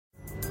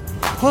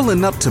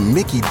Pulling up to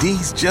Mickey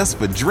D's just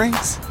for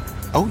drinks?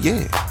 Oh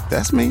yeah,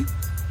 that's me.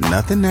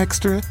 Nothing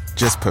extra,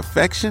 just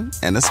perfection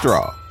and a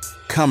straw.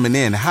 Coming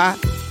in hot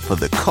for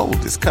the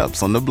coldest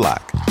cups on the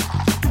block.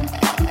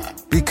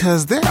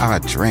 Because there are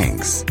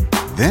drinks.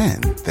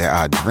 Then there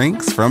are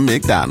drinks from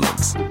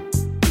McDonald's.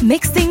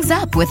 Mix things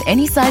up with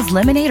any size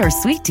lemonade or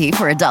sweet tea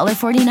for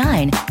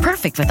 $1.49.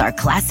 Perfect with our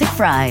classic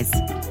fries.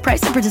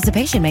 Price and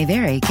participation may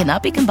vary.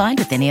 Cannot be combined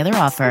with any other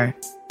offer.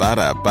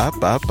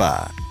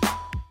 Ba-da-ba-ba-ba.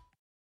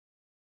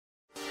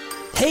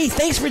 Hey,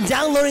 thanks for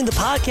downloading the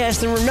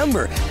podcast. And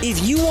remember,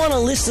 if you want to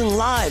listen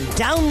live,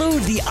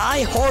 download the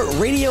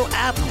iHeartRadio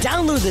app,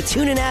 download the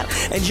TuneIn app,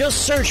 and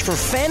just search for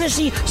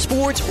Fantasy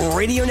Sports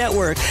Radio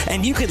Network,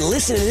 and you can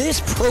listen to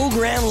this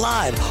program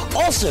live.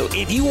 Also,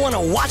 if you want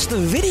to watch the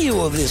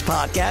video of this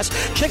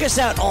podcast, check us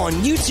out on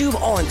YouTube,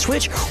 on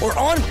Twitch, or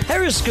on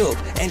Periscope,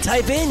 and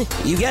type in,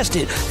 you guessed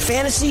it,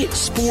 Fantasy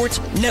Sports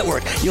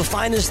Network. You'll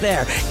find us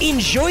there.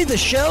 Enjoy the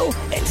show,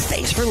 and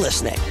thanks for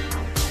listening.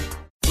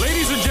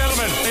 Ladies and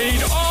gentlemen, I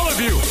need all of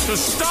you to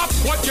stop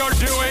what you're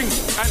doing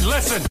and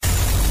listen.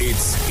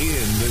 It's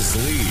In This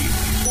League.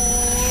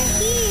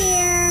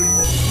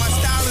 My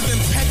style is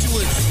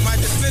impetuous. My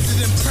defense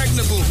is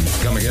impregnable.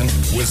 Come again?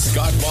 With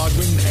Scott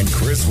Bogman and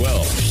Chris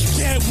Welsh.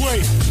 Can't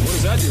wait. What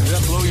does that do? Did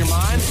that blow your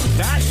mind?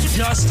 That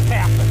just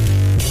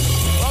happened.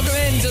 Welcome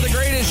into the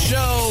greatest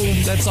show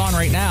that's on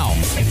right now.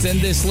 It's In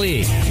This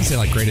League. You say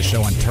like greatest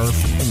show on turf.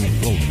 A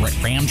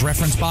little Rams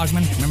reference,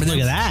 Bogman. Remember that?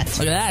 Look at that.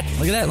 Look at that.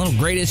 Look at that little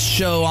greatest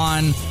show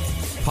on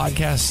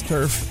podcast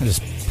turf. I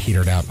just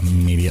petered out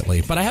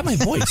immediately. But I have my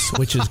voice,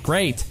 which is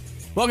great.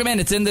 Welcome in.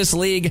 It's In This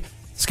League.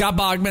 Scott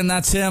Bogman,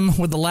 that's him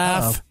with the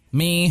laugh. Uh-oh.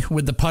 Me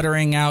with the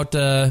puttering out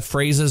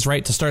phrases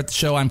right to start the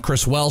show. I'm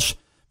Chris Welsh.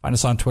 Find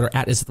us on Twitter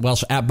at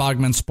 @IsItTheWelsh, at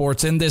Bogman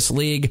Sports. In This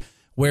League,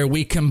 where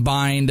we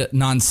combined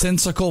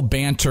nonsensical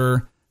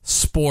banter,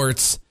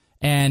 sports,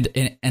 and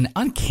an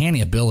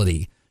uncanny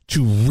ability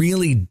to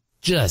really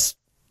just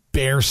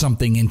bear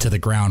something into the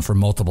ground for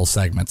multiple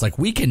segments. Like,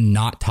 we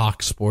cannot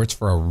talk sports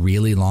for a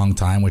really long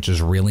time, which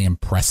is really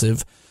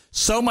impressive.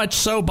 So much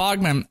so,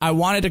 Bogman, I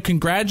wanted to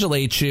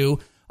congratulate you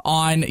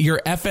on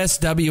your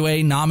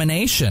FSWA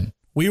nomination.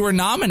 We were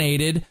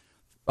nominated,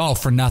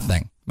 for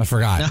nothing. I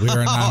forgot. We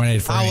were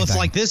nominated for anything. I was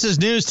like, this is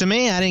news to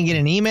me. I didn't get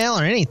an email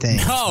or anything.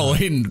 No,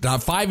 in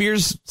 5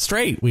 years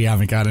straight, we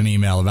haven't got an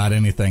email about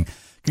anything.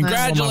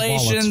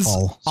 Congratulations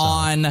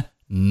on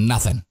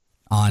nothing.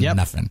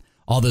 Nothing.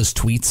 All those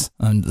tweets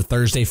on the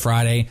Thursday,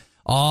 Friday,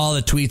 all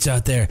the tweets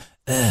out there.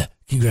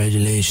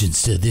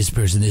 Congratulations to this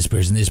person. It's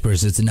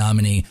a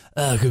nominee.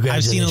 Congratulations.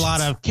 I've seen a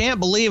lot of, can't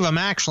believe I'm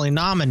actually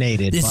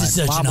nominated. This is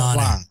such an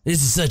honor.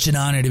 This is such an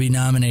honor to be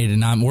nominated.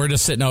 And we're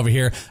just sitting over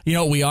here. You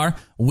know what we are?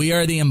 We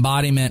are the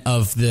embodiment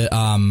of the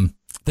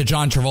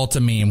John Travolta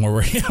meme where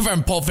we're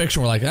from Pulp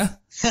Fiction. We're like, huh?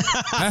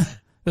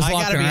 I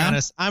gotta be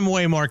honest. I'm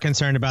way more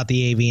concerned about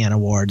the AVN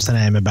awards than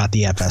I am about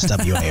the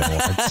FSWA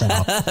awards. So.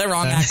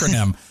 Wrong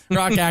acronym.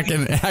 Wrong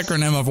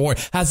acronym of award.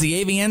 Has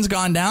the AVNs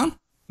gone down?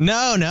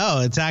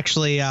 No. It's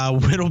actually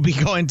it'll be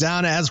going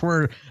down as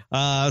we're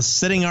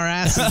sitting our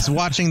asses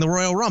watching the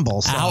Royal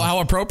Rumble. So. How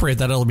appropriate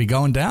that it'll be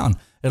going down.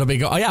 It'll be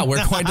we're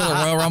going to the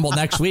Royal Rumble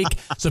next week.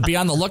 So be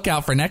on the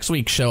lookout for next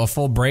week's show, a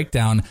full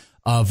breakdown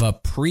of a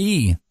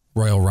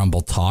pre-Royal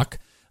Rumble talk.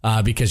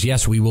 Because,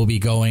 yes, we will be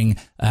going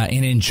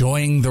and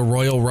enjoying the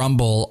Royal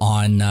Rumble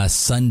on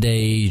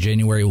Sunday,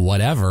 January,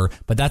 whatever.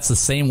 But that's the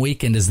same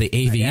weekend as the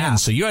AVN. Yeah.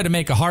 So you had to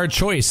make a hard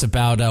choice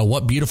about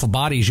what beautiful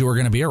bodies you were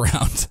going to be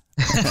around.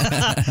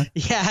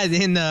 Yeah,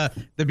 in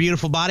the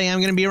beautiful body I'm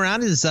going to be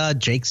around is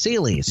Jake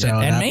Seeley. So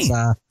and me.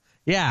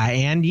 Yeah,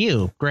 and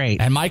you. Great.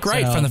 And Mike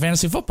Wright from the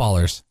Fantasy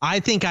Footballers.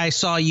 I think I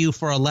saw you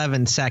for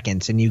 11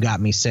 seconds, and you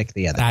got me sick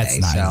the other day.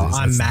 Nice. So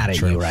I'm mad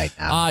at you right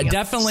now.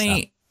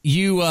 Definitely. So.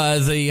 You,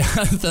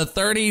 the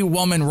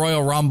 30-woman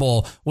Royal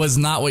Rumble was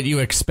not what you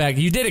expect.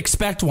 You did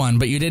expect one,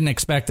 but you didn't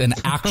expect an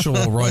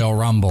actual Royal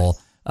Rumble.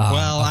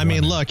 Well, I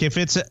mean, look, if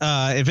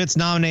it's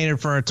nominated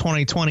for a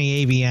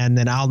 2020 AVN,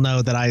 then I'll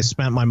know that I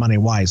spent my money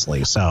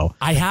wisely. So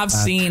I have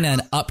seen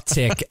an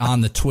uptick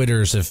on the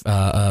Twitters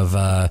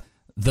of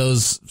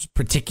those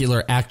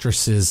particular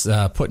actresses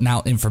putting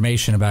out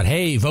information about,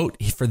 hey, vote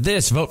for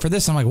this.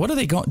 I'm like, what are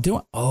they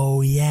doing?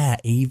 Oh, yeah,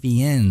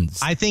 AVNs.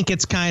 I think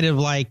it's kind of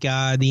like the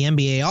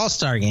NBA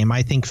All-Star Game.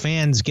 I think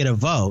fans get a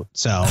vote.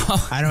 So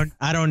I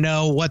don't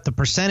know what the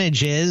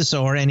percentage is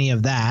or any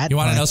of that. You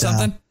want to know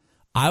something?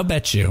 I'll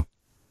bet you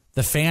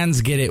the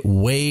fans get it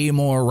way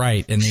more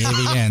right in the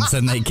AVNs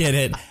than they get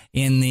it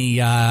in the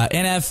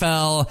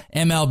NFL,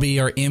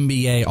 MLB, or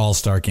NBA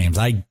All-Star Games.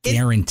 I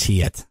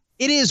guarantee it.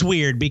 It is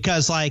weird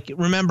because, like,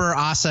 remember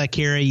Asa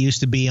Akira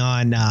used to be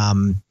on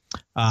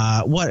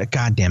what?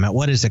 God damn it!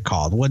 What is it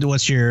called?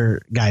 What's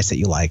your guys that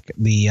you like?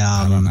 The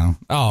I don't know.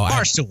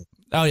 Barstool.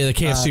 The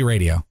KFC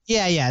Radio.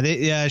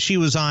 Yeah. She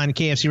was on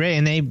KFC Radio,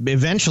 and they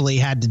eventually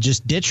had to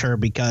just ditch her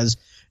because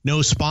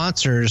no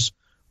sponsors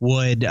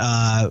would,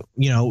 no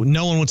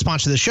one would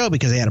sponsor the show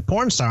because they had a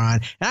porn star on.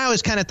 And I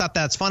always kind of thought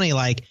that's funny,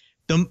 like.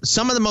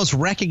 some of the most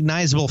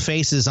recognizable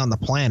faces on the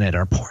planet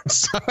are porn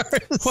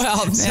stars.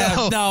 Well,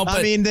 no, but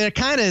I mean, they need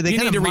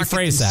to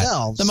rephrase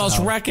that. The most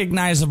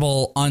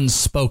recognizable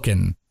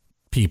unspoken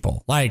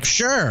people. Like,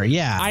 sure,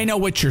 yeah. I know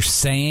what you're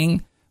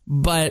saying,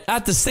 but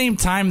at the same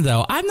time,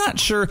 though, I'm not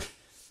sure.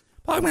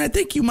 I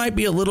think you might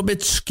be a little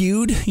bit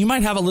skewed. You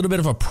might have a little bit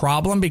of a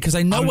problem because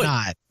I know I'm what.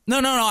 Not. No.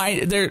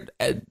 I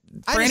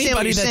understand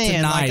what you're saying.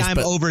 Denies, like I'm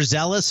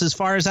overzealous as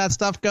far as that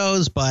stuff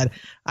goes, but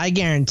I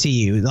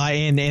guarantee you,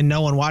 and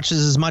no one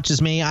watches as much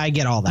as me. I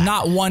get all that.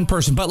 Not one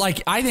person, but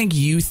like I think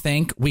you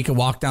think we could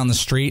walk down the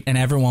street and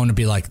everyone would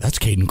be like, "That's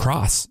Caden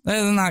Cross."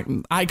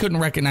 I couldn't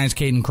recognize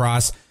Caden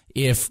Cross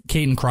if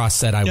Caden Cross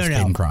said I was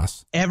Caden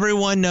Cross.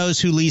 Everyone knows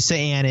who Lisa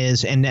Ann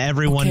is, and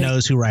everyone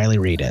knows who Riley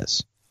Reid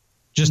is.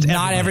 Just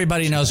not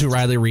everybody knows who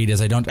Riley Reid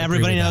is. I don't.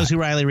 Everybody knows who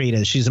Riley Reid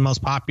is. She's the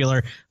most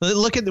popular.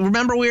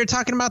 Remember we were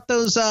talking about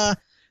those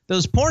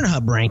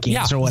Pornhub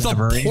rankings or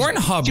whatever. The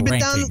Pornhub She's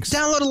been rankings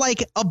downloaded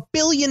like 1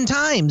 billion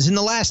times in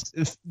the last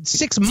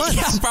 6 months.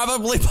 Yeah,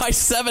 probably by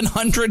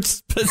 700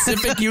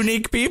 specific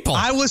unique people.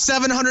 I was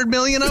 700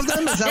 million of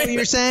them. Is that what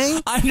you're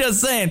saying? I'm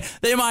just saying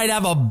they might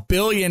have 1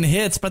 billion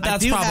hits, but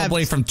that's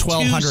probably from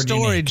 1,200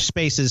 storage unique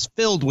spaces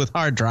filled with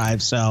hard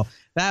drives. So.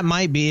 That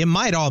might be. It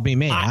might all be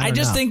me. I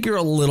just think you're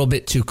a little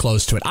bit too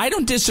close to it. I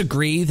don't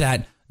disagree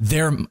that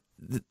the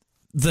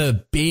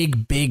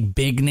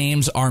big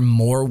names are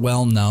more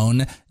well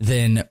known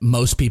than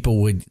most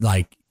people would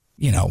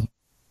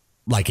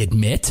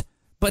admit.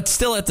 But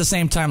still, at the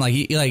same time,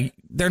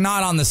 they're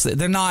not on this.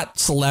 They're not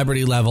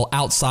celebrity level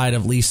outside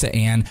of Lisa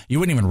Ann. You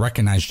wouldn't even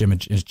recognize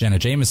Jenna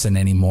Jameson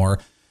anymore.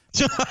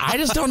 I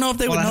just don't know if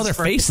they would know their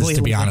faces,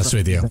 to be honest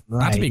with you.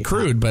 Right. Not to be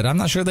crude, but I'm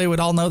not sure they would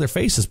all know their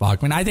faces,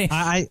 Bachman. I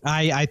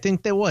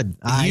think they would.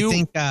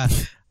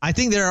 I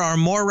think there are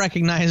more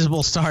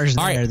recognizable stars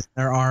there than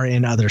there are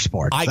in other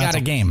sports. I got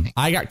a game.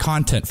 I got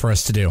content for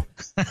us to do.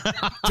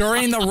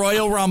 During the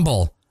Royal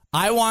Rumble,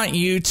 I want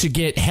you to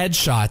get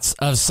headshots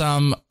of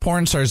some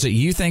porn stars that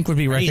you think would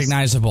be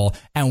recognizable,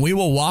 and we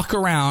will walk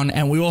around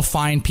and we will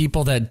find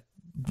people that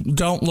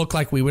don't look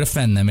like we would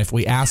offend them if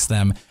we ask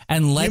them.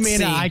 And let's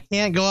see. I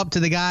can't go up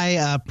to the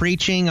guy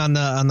preaching on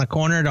the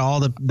corner to all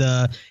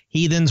the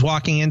heathens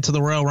walking into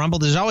the Royal Rumble.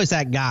 There's always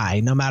that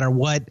guy, no matter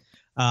what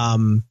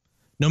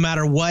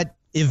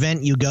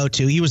event you go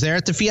to. He was there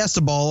at the Fiesta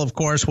Bowl, of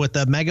course, with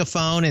a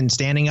megaphone and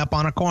standing up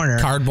on a corner.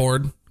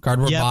 Cardboard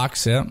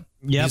box. Yeah.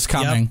 Yep. He's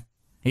coming. Yep.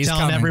 He's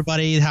telling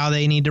everybody how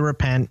they need to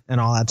repent and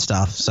all that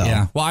stuff. So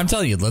yeah. Well, I'm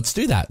telling you, let's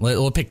do that.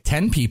 We'll pick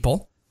 10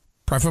 people.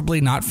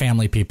 Preferably not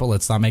family people.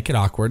 Let's not make it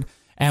awkward.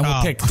 And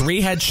we'll pick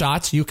 3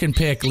 headshots. You can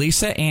pick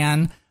Lisa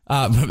Ann,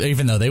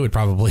 even though they would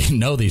probably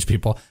know these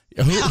people.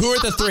 Who are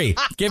the 3?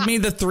 Give me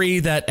the 3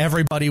 that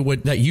everybody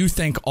that you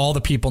think all the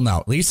people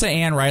know. Lisa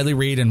Ann, Riley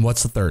Reid, and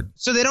what's the third?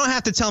 So they don't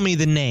have to tell me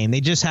the name. They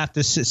just have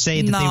to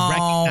say that they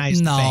recognize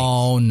the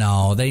face.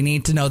 No. They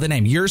need to know the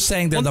name. You're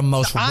saying they're the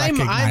most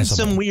recognizable. I'm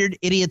some weird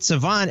idiot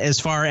savant as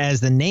far as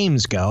the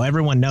names go.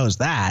 Everyone knows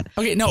that.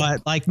 Okay, no.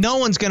 But no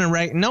one's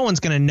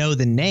gonna know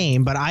the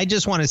name. But I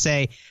just want to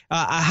say,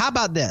 how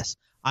about this?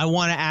 I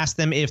want to ask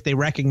them if they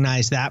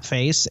recognize that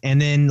face, and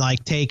then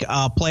take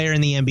a player in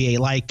the NBA,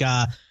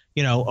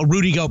 a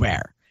Rudy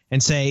Gobert,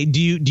 and say, do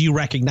you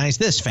recognize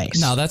this face?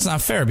 No, that's not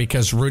fair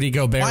because Rudy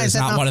Gobert is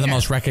not one of the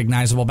most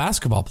recognizable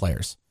basketball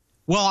players.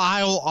 Well,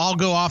 I'll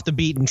go off the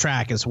beaten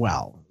track as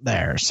well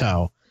there.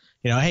 So,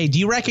 hey, do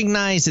you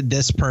recognize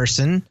this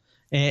person?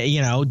 Do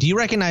you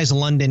recognize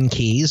London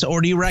Keys,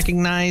 or do you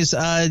recognize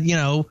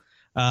D'Angelo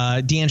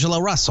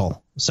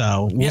Russell?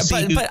 So we'll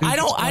see. But I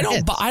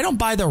don't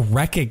buy the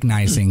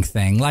recognizing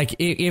thing. Like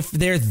if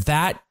they're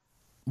that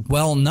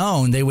well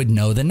known, they would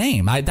know the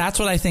name. That's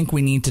what I think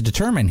we need to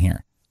determine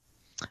here.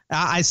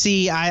 I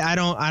see. I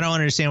don't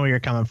understand where you're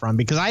coming from,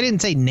 because I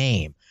didn't say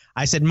name.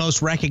 I said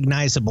most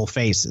recognizable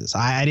faces.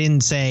 I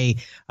didn't say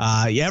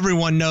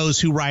everyone knows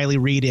who Riley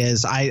Reid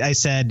is. I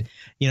said,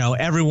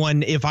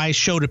 everyone, if I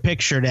showed a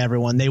picture to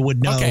everyone, they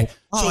would know. Okay.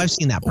 So I've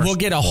seen that person. We'll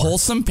get a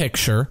wholesome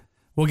picture.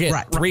 We'll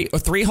get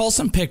three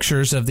wholesome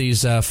pictures of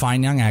these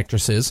fine young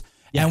actresses.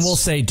 Yes. And we'll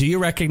say, do you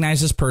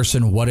recognize this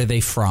person? What are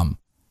they from?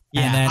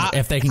 Yeah. And then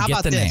if they can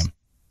get the name. Do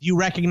you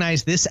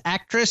recognize this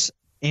actress?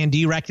 And do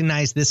you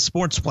recognize this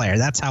sports player?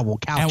 That's how we'll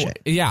couch it.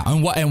 Yeah,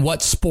 and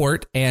what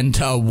sport and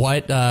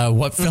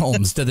what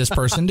films did this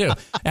person do?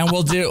 And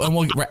we'll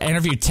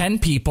interview 10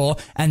 people,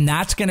 and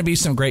that's going to be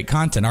some great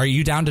content. Are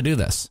you down to do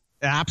this?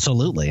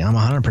 Absolutely, I'm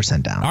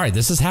 100% down. All right,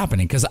 this is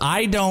happening because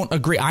I don't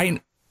agree. I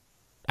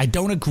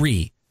don't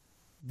agree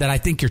that I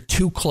think you're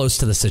too close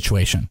to the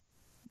situation.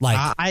 Like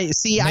I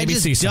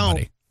just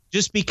don't,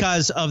 just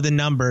because of the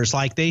numbers.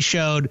 Like they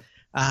showed,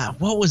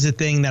 what was the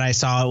thing that I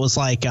saw? It was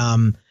like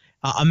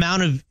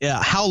amount of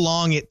how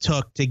long it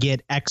took to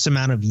get X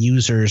amount of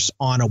users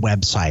on a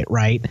website,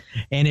 right?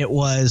 And it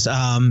was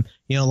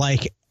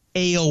like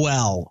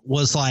AOL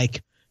was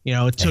like,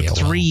 it took AOL.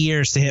 3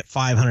 years to hit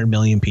 500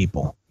 million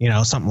people,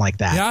 something like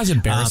that. Yeah, that was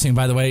embarrassing.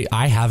 By the way,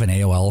 I have an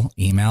AOL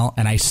email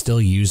and I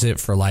still use it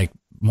for like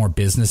more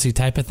businessy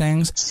type of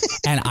things.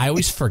 And I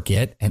always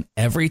forget. And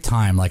every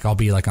time, like, I'll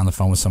be like on the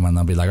phone with someone and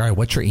they'll be like, all right,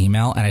 what's your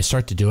email? And I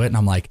start to do it and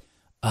I'm like,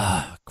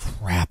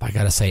 crap, I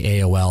got to say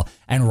AOL.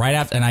 And right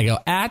after, and I go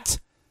at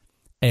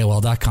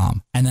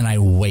AOL.com. And then I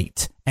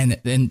wait. And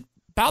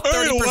about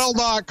 30%.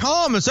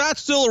 AOL.com, is that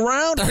still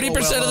around?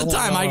 30% of the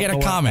time I get a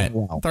comment.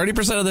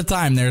 30% of the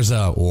time there's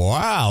a,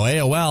 wow,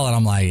 AOL. And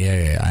I'm like,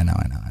 yeah, I know.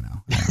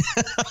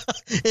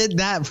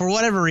 That, for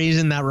whatever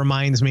reason, that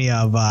reminds me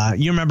of,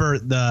 you remember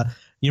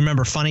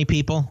Funny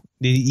People?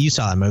 You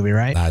saw that movie,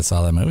 right? I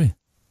saw that movie.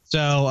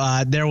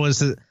 So there was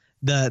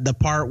the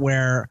part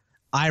where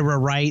Ira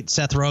Wright,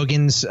 Seth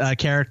Rogen's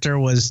character,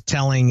 was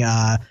telling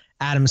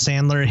Adam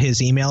Sandler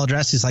his email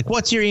address. He's like,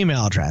 what's your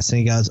email address? And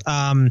he goes,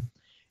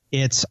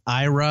 it's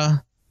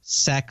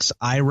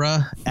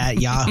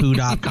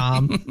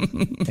irasexira@yahoo.com.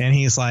 And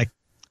he's like,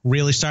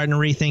 really starting to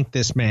rethink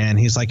this, man.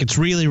 He's like, it's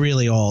really,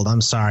 really old.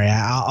 I'm sorry.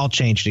 I'll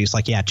change it. He's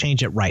like, yeah,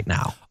 change it right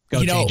now.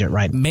 Change it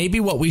right now. Maybe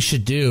what we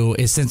should do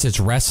is, since it's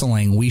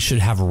wrestling, we should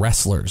have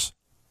wrestlers.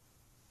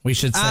 We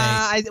should say.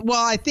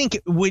 I think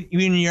when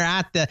you're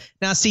at the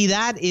now, see,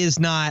 that is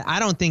not. I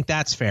don't think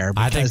that's fair.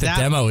 I think the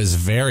demo is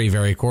very,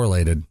 very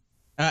correlated.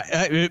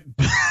 The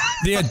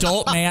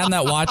adult man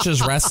that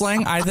watches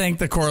wrestling, I think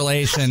the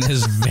correlation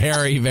is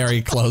very,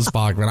 very close,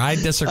 Bogman. I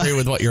disagree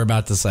with what you're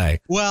about to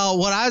say. Well,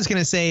 what I was going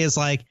to say is,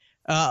 like,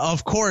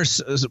 of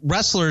course,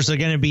 wrestlers are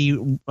going to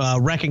be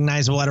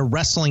recognizable at a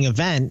wrestling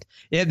event.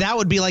 That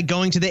would be like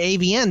going to the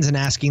AVNs and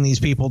asking these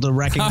people to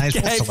recognize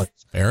wrestlers.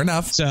 Fair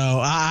enough. So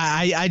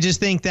I just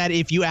think that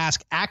if you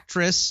ask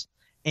actress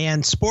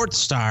and sports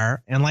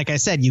star, and like I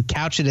said, you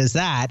couch it as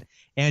that,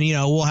 and,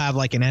 we'll have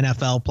like an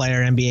NFL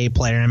player, NBA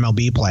player,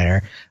 MLB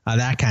player,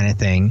 that kind of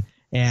thing.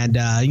 And,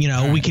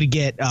 we could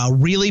get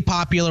really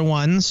popular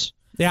ones.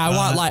 Yeah,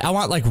 I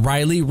want like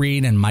Riley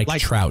Reid and Mike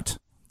Trout.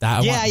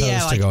 I want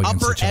those to go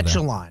against upper each other.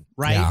 Echelon,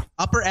 right? Yeah.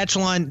 Upper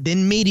echelon,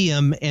 then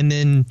medium, and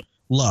then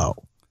low,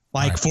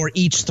 for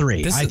each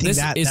three. I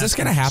think is this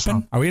going to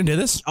happen? Are we going to do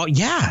this? Oh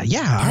yeah.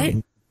 All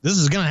right. This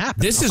is going to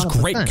happen. This is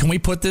 100%. Great. Can we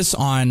put this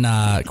on?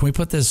 Can we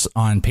put this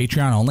on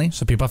Patreon only,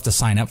 so people have to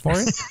sign up for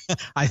it?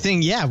 I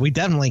think we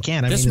definitely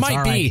can. This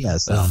might be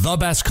the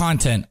best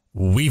content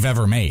we've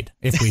ever made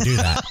if we do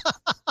that.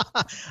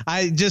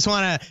 I just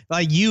want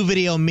to you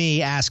video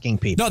me asking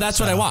people. No, that's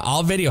what I want.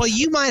 I'll video. Well,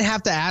 you might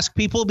have to ask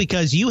people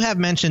because you have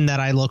mentioned that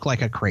I look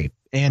like a creep.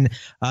 And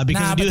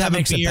because I do have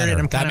a beard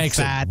and I'm kind of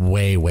fat. It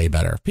way, way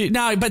better.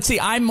 No, but see,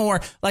 I'm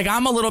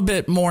a little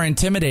bit more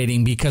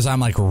intimidating because I'm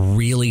like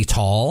really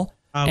tall.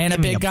 And a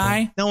big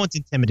guy. No one's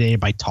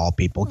intimidated by tall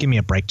people. Give me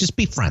a break. Just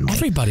be friendly.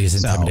 Everybody's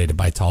intimidated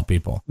by tall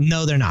people.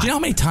 No, they're not. Do you know how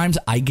many times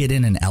I get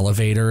in an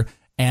elevator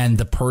and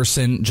the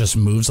person just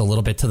moves a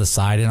little bit to the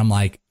side and I'm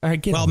like, all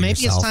right, get over maybe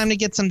yourself. It's time to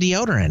get some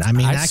deodorant. I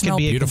mean, that could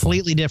be a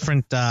completely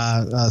different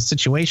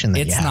situation.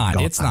 It's not.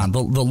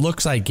 The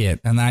looks I get,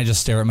 and then I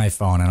just stare at my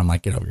phone and I'm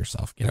like, get over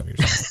yourself. Get over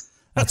yourself.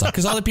 That's all.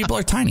 Because other people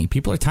are tiny.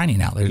 People are tiny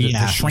now. They're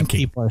shrinking.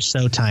 People are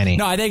so tiny.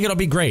 No, I think it'll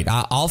be great.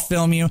 I'll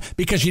film you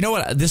because you know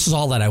what? This is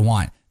all that I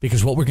want.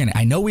 Because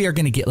I know we are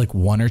going to get like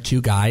one or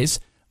two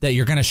guys that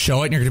you're going to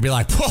show it and you're going to be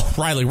like, whoa,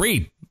 Riley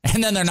Reid.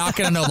 And then they're not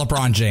going to know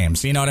LeBron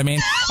James. You know what I mean?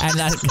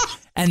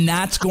 And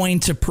that's going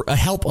to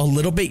help a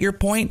little bit your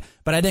point.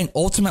 But I think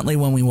ultimately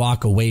when we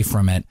walk away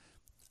from it,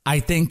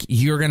 I think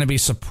you're going to be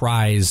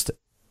surprised.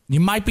 You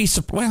might be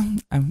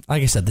surprised. Well,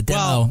 like I said, the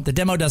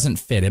demo doesn't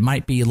fit. It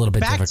might be a little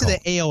bit difficult.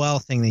 Back to the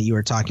AOL thing that you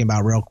were talking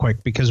about real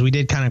quick, because we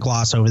did kind of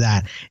gloss over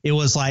that. It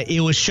was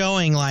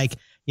showing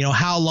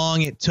how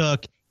long it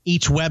took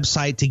each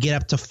website to get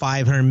up to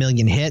 500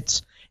 million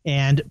hits,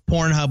 and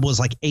Pornhub was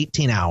like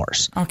 18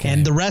 hours. Okay.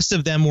 And the rest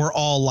of them were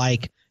all 3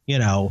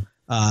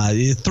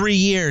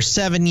 years,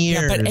 7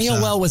 years. Yeah, but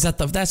AOL was at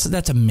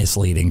that's a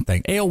misleading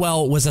thing.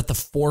 AOL was at the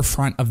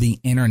forefront of the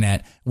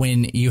internet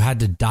when you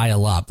had to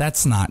dial up.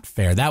 That's not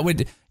fair.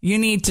 You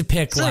need to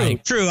pick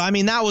True. I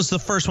mean, that was the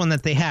first one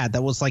that they had.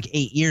 That was like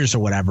 8 years or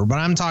whatever. But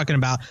I'm talking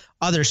about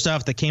other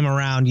stuff that came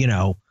around,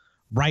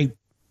 right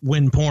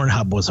when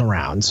Pornhub was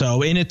around.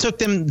 So, and it took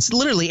them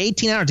literally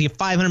 18 hours to get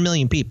 500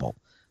 million people.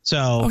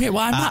 So, okay,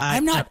 well,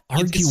 I'm not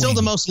arguing. It's still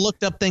the most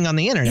looked up thing on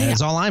the internet.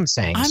 Is all I'm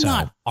saying. I'm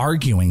not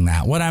arguing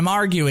that. What I'm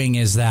arguing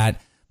is that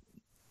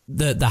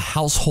the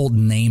household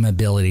name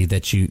ability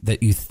that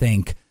you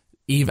think.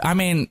 I'm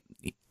going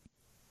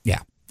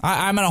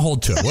to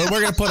hold to it. We're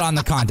going to put on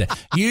the content.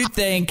 You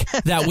think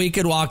that we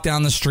could walk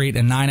down the street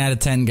and 9 out of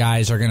 10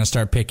 guys are going to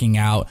start picking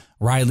out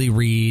Riley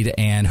Reid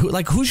and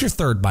who's your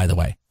third, by the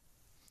way?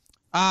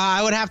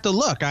 I would have to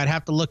look. I'd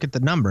have to look at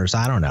the numbers.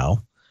 I don't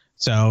know.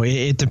 So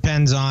it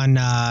depends on.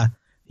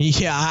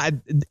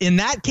 In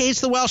that case,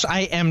 the Welsh,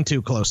 I am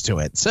too close to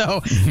it.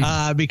 So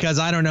because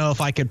I don't know if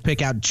I could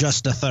pick out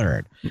just a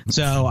third.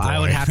 So I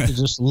would have to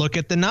just look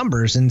at the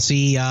numbers and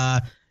see,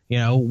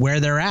 where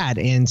they're at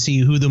and see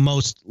who the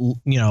most,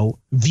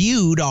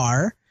 viewed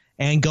are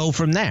and go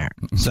from there.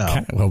 So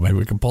well, maybe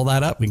we can pull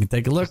that up. We can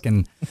take a look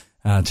and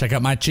check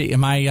out my chick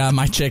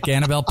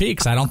Annabelle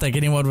Peaks. I don't think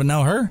anyone would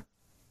know her.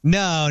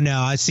 No.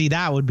 I see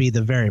that would be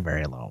the very,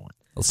 very low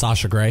one.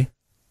 Sasha Grey.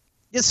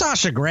 It's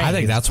Sasha Grey. I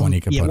think that's one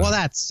you could put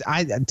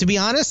on. To be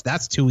honest,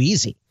 that's too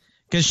easy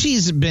because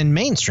she's been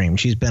mainstream.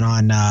 She's been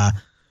on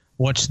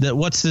what's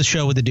the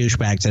show with the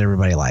douchebags that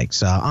everybody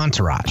likes?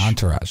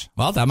 Entourage.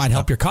 Well, that might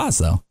help your cause,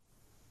 though.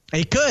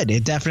 It could.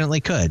 It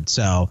definitely could.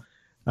 So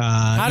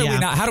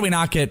how do we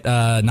not get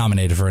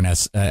nominated for an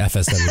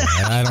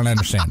FSWA? I don't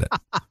understand it.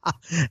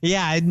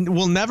 Yeah, it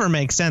will never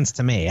make sense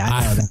to me.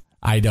 I know that.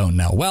 I don't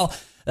know. Well,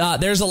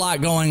 there's a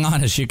lot going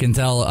on, as you can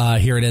tell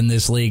here at In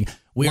This League.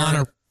 Lana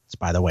Rhodes,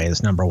 by the way,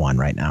 is number one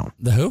right now.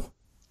 The who?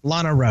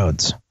 Lana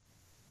Rhodes.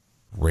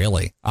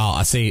 Really?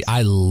 Oh, see,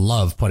 I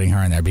love putting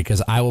her in there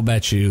because I will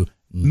bet you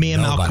Mia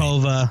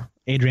Malkova,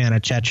 Adriana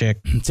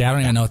Chechik. See, I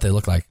don't even know what they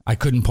look like. I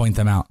couldn't point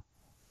them out.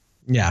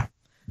 Yeah.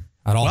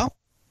 At all. Well,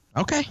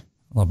 okay.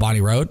 Well,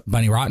 Bonnie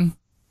Rotten.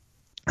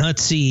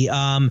 Let's see.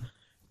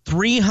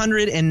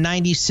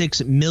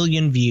 396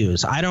 million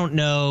views. I don't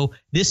know.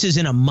 This is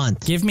in a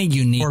month. Give me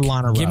unique. For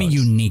Lana Rhodes. Give me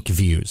unique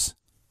views.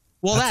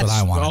 Well, that's what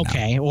I want.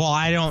 Okay. Know. Well,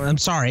 I don't. I'm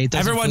sorry.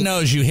 Everyone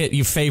knows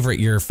you favorite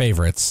your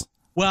favorites.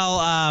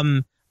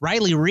 Well,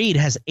 Riley Reid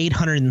has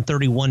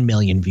 831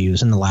 million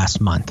views in the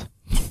last month.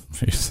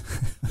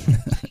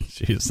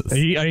 Jesus. Are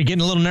you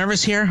getting a little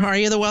nervous here? Are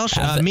you, the Welsh?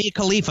 Mia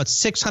Khalifa,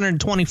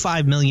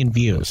 625 million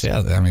views. Yeah,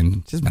 I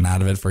mean, she's been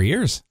out of it for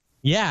years.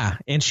 Yeah,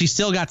 and she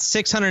still got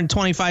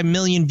 625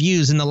 million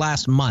views in the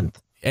last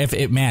month.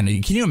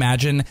 Can you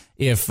imagine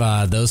if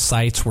those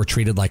sites were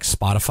treated like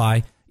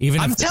Spotify?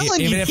 Even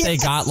if they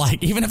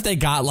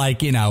got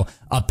like, you know,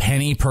 a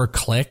penny per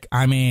click,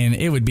 I mean,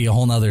 it would be a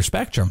whole nother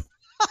spectrum.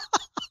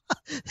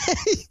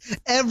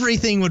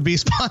 Everything would be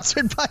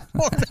sponsored by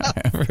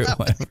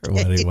Pornhub.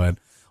 Everybody would.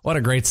 What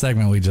a great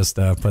segment we just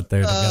put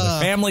there together.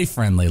 Family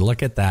friendly.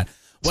 Look at that.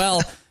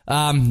 Well,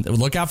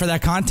 look out for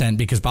that content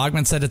because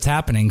Bogman said it's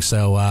happening.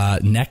 So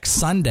next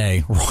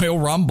Sunday, Royal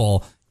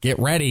Rumble. Get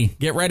ready,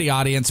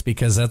 audience,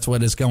 because that's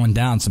what is going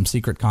down, some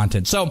secret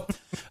content. So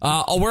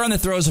we're on the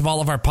throes of all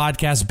of our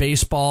podcasts.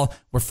 Baseball,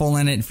 we're full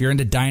in it. If you're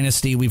into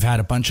Dynasty, we've had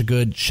a bunch of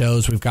good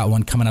shows. We've got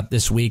one coming up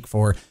this week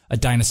for a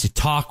Dynasty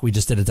Talk. We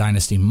just did a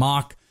Dynasty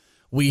Mock.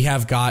 We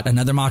have got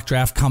another mock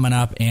draft coming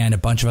up and a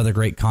bunch of other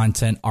great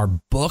content. Our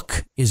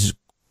book is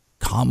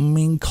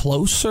coming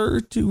closer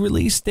to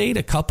release date,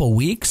 a couple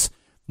weeks.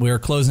 We're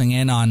closing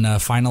in on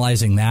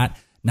finalizing that,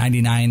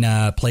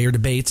 99 player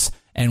debates.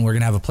 And we're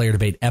going to have a player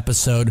debate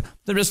episode.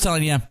 They're just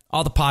telling you,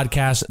 all the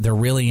podcasts, they're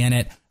really in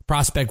it.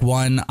 Prospect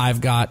One,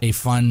 I've got a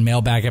fun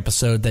mailbag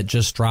episode that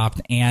just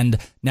dropped. And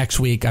next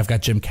week, I've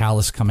got Jim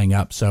Callis coming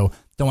up. So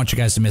don't want you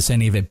guys to miss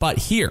any of it. But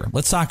here,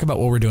 let's talk about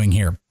what we're doing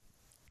here.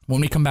 When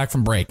we come back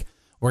from break,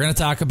 we're going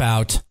to talk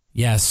about,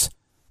 yes,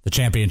 the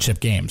championship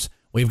games.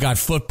 We've got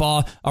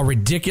football, a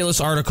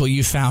ridiculous article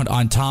you found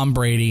on Tom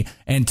Brady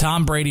and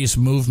Tom Brady's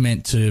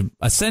movement to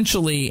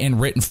essentially in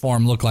written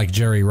form look like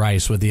Jerry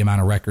Rice with the amount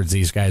of records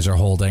these guys are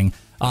holding.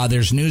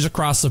 There's news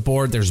across the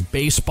board. There's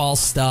baseball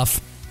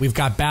stuff. We've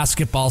got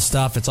basketball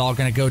stuff. It's all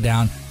going to go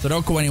down. So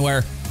don't go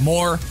anywhere.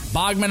 More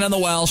Bogman and the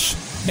Welsh,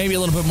 maybe a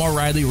little bit more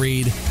Riley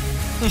Reid,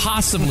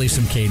 possibly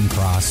some Caden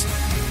Cross.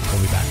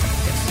 We'll be back.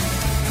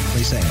 Yes.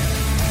 Please say it.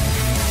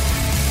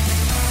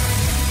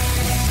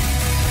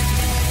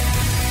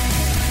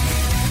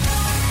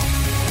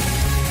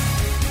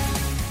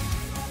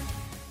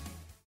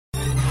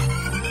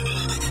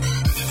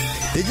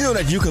 Did you know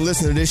that you can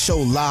listen to this show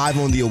live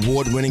on the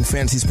award-winning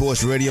Fantasy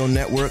Sports Radio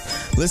Network?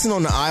 Listen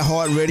on the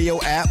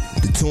iHeartRadio app,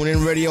 the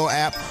TuneIn Radio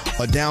app,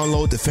 or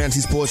download the Fantasy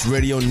Sports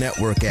Radio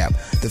Network app.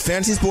 The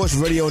Fantasy Sports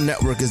Radio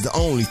Network is the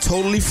only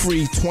totally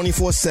free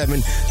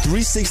 24/7,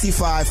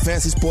 365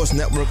 Fantasy Sports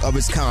Network of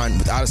its kind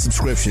without a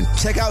subscription.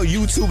 Check out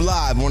YouTube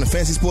Live on the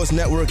Fantasy Sports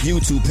Network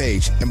YouTube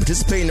page and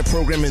participate in the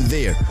programming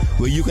there,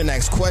 where you can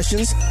ask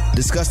questions,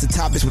 discuss the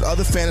topics with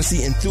other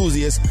fantasy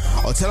enthusiasts,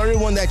 or tell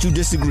everyone that you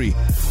disagree.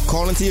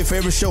 Call into your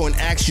favorite show and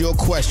ask your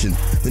question.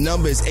 The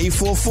number is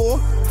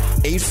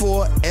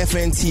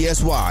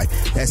 844-84-FNTSY.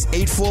 That's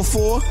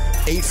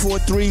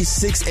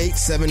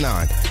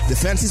 844-843-6879. The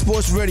Fantasy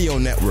Sports Radio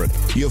Network,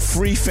 your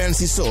free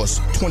fantasy source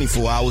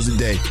 24 hours a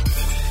day.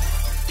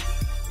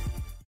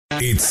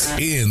 It's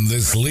In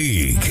This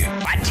League.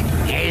 What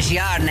is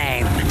your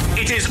name?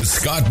 It is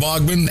Scott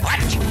Bogman.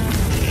 What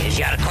is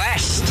your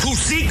quest? To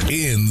seek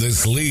In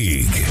This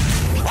League.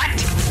 What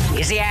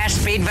is the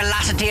airspeed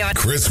velocity of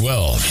Chris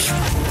Welsh.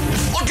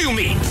 What do you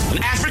mean?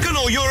 An African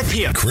or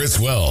European? Chris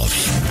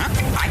Welsh. Huh?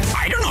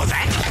 I don't know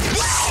that.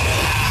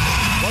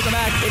 Welcome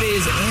back. It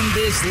is In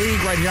This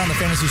League right here on the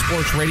Fantasy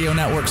Sports Radio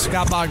Network.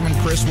 Scott Bogman,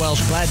 Chris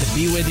Welsh, glad to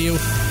be with you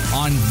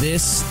on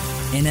this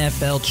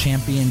NFL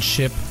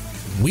Championship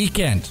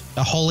weekend.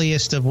 The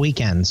holiest of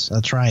weekends.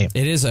 That's right.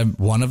 It is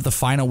one of the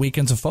final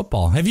weekends of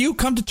football. Have you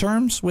come to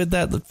terms with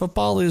that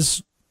football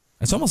is...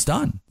 It's almost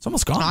done. It's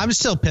almost gone. I'm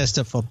still pissed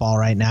at football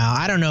right now.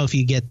 I don't know if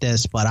you get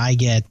this, but I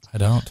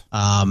don't.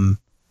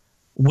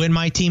 When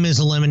my team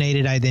is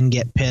eliminated, I then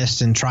get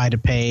pissed and try to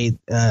pay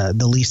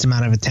the least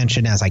amount of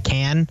attention as I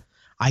can.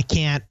 I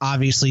can't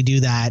obviously do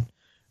that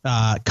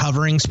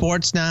covering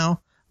sports now,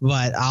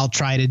 but I'll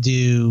try to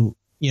do,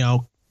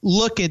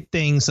 look at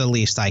things the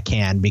least I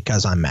can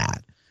because I'm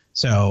mad.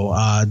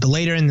 So the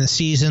later in the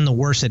season, the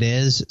worse it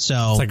is.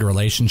 So it's like a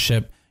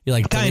relationship. You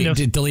like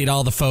delete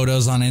all the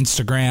photos on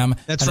Instagram.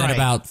 That's and right. Then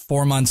about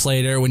 4 months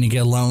later, when you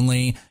get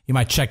lonely, you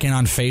might check in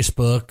on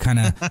Facebook, kind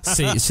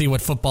of see what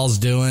football's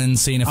doing,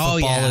 seeing if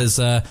football has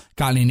got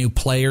any new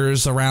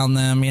players around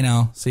them.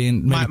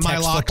 Seeing maybe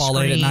text football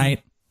late at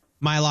night.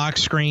 My lock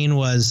screen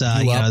was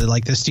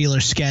like the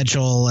Steelers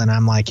schedule, and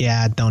I'm like,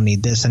 yeah, I don't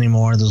need this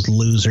anymore. Those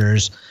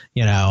losers,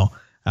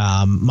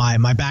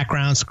 My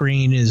background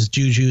screen is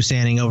Juju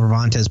standing over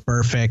Vontaze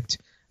Burfict.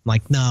 I'm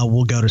like, no,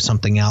 we'll go to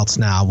something else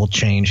now. We'll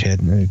change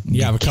it.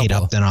 You have Kate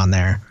Upton on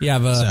there. You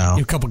have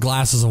a couple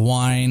glasses of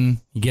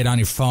wine. You get on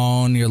your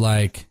phone. You're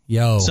like,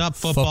 yo, what's up,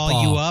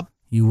 football? You up?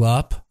 You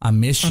up? I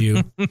miss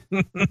you.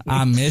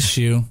 I miss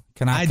you.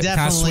 Can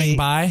I swing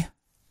by?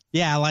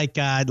 Yeah, like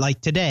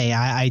today,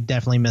 I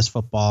definitely miss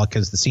football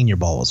because the Senior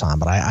Bowl was on,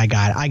 but I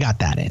got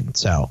that in.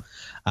 So,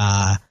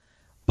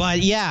 but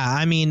yeah,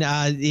 I mean,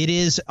 it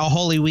is a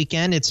holy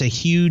weekend. It's a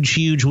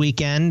huge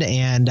weekend,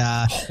 and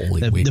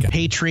the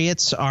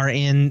Patriots are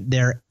in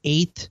their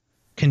 8th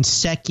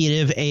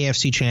consecutive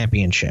AFC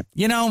championship.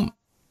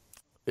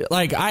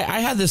 Like I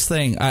had this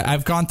thing.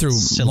 I've gone through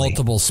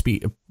multiple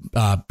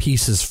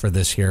pieces for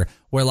this here,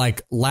 where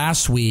like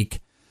last week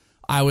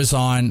I was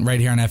on right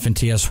here on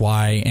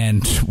FNTSY,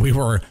 and we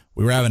were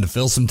having to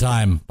fill some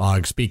time,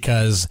 Boggs,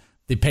 because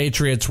the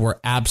Patriots were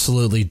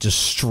absolutely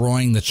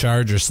destroying the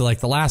Chargers. So like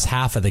the last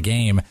half of the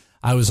game,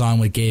 I was on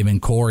with Gabe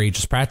and Corey,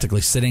 just practically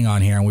sitting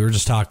on here, and we were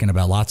just talking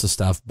about lots of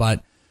stuff.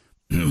 But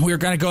we were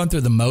kind of going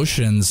through the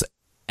motions,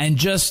 and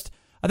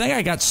I think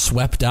I got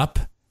swept up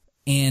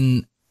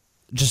in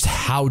just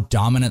how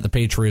dominant the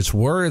Patriots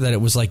were, that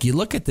it was like, you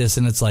look at this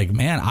and it's like,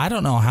 man, I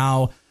don't know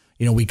how,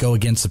 we go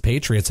against the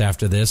Patriots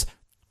after this.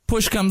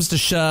 Push comes to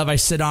shove. I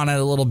sit on it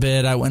a little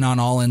bit. I went on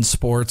All In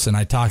Sports and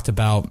I talked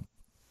about,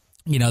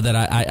 that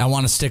I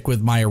want to stick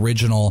with my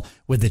original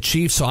with the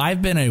Chiefs. So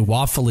I've been a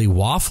waffly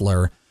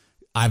waffler.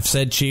 I've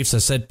said Chiefs, I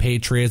said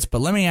Patriots,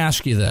 but let me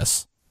ask you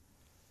this.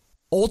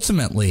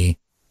 Ultimately,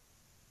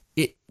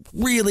 it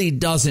really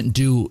doesn't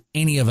do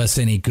any of us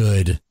any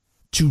good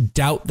to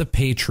doubt the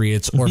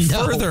Patriots or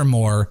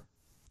furthermore,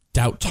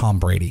 doubt Tom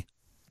Brady.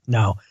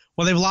 No.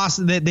 Well,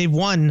 they've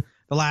won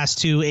the last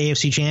 2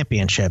 AFC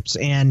championships.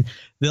 And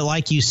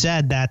like you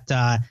said, that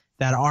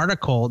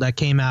article that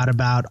came out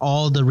about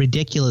all the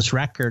ridiculous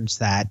records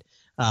that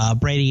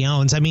Brady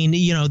owns. I mean,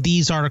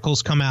 these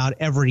articles come out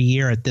every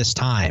year at this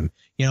time,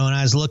 and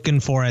I was looking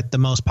for it. The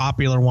most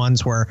popular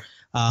ones were,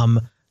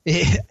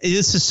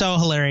 this is so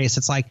hilarious.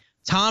 It's like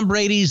Tom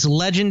Brady's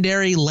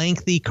legendary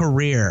lengthy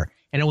career.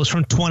 And it was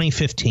from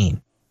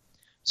 2015.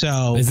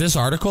 So is this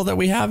article that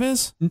we have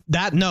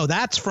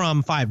that's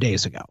from 5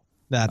 days ago.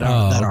 That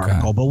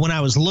article. But when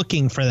I was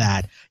looking for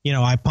that,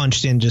 I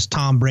punched in just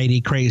Tom Brady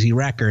crazy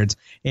records,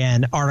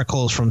 and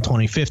articles from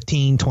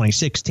 2015,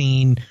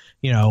 2016,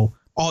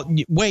 all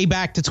way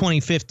back to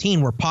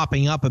 2015 were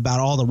popping up about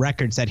all the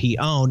records that he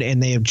owned,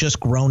 and they have just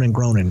grown and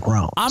grown and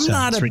grown. I'm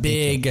not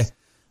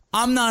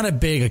a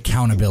big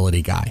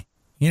accountability guy.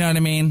 You know what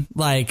I mean?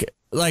 Like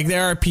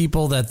there are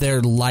people that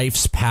their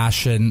life's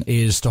passion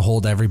is to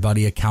hold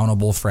everybody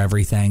accountable for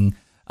everything.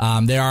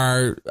 I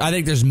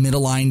think there's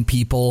middle-line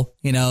people,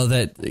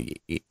 that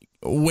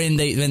when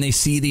they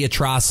see the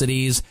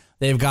atrocities,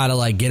 they've got to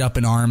like get up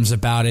in arms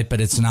about it,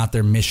 but it's not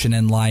their mission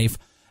in life.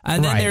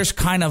 And then there's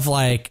kind of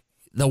like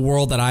the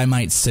world that I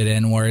might sit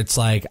in, where it's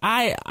like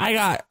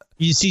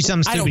you see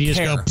something stupid, you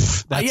just go,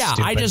 that's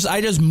stupid.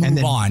 I just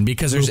move on,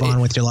 because move on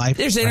with your life.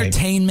 There's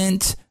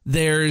entertainment,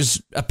 there's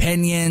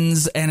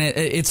opinions, and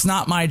it's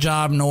not my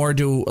job, nor I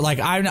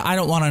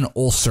don't want an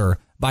ulcer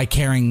by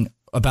caring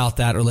about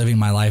that or living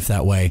my life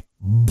that way.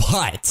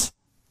 But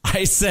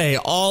I say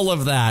all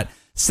of that,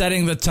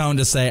 setting the tone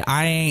to say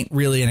I ain't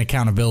really an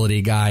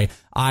accountability guy.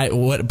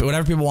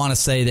 Whatever people want to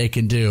say they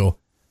can do.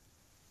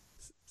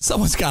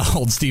 Someone's got to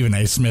hold Stephen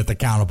A. Smith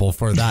accountable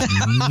for that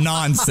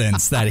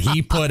nonsense that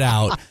he put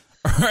out.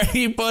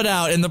 He put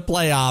out in the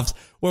playoffs.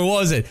 Where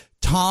was it?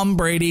 Tom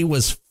Brady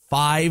was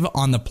 5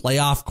 on the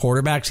playoff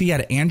quarterbacks. He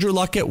had Andrew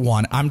Luck at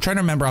 1. I'm trying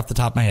to remember off the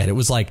top of my head. It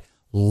was like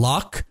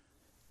Luck,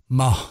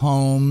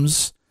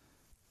 Mahomes.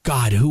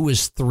 God, who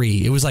was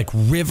 3? It was like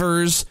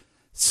Rivers,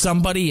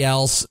 somebody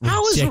else.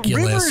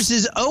 Ridiculous. Rivers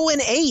is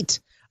 0-8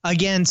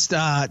 against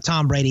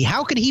Tom Brady.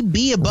 How could he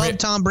be above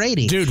Tom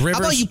Brady? Dude, Rivers.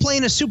 How about you play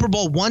in a Super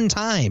Bowl one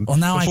time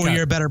before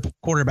you're a better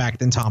quarterback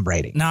than Tom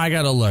Brady? Now I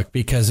got to look,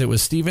 because it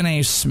was Stephen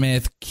A.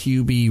 Smith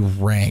QB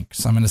rank.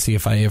 So I'm going to see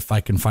if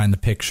I can find the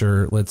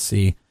picture. Let's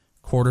see.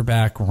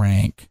 Quarterback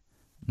rank.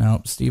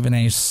 Nope. Stephen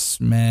A.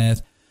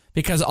 Smith.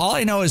 Because all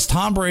I know is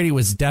Tom Brady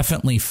was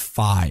definitely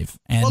 5.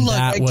 And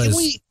that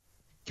was...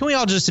 Can we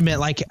all just admit,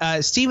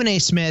 Stephen A.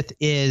 Smith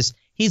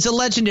he's a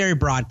legendary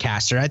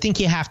broadcaster. I think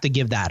you have to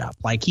give that up.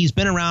 Like, he's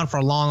been around for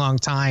a long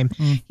time.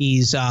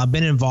 He's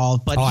been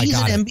involved, but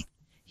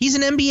he's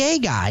an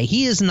NBA guy.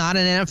 He is not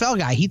an NFL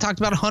guy. He talked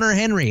about Hunter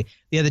Henry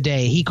the other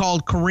day. He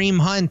called Kareem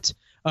Hunt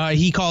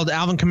he called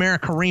Alvin Kamara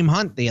Kareem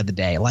Hunt the other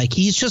day. Like,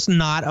 he's just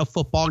not a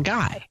football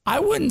guy. I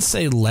wouldn't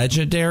say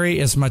legendary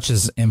as much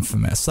as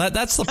infamous.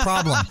 That's the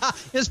problem.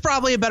 It's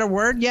probably a better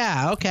word.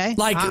 Yeah, okay.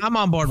 Like, I'm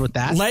on board with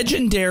that.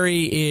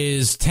 Legendary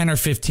is 10 or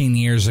 15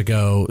 years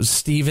ago.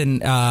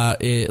 Stephen, oh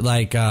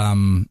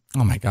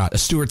my God,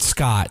 Stuart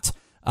Scott.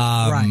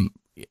 Right.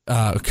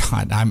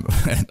 God, I'm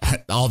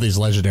all these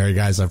legendary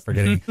guys I'm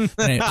forgetting.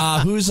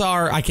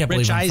 I can't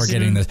believe I'm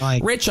forgetting this.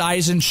 Rich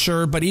Eisen,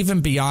 sure, but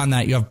even beyond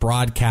that, you have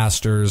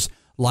broadcasters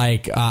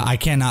like I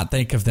cannot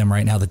think of them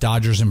right now. The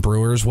Dodgers and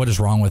Brewers. What is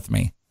wrong with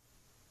me?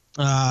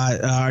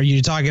 Are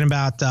you talking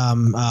about? You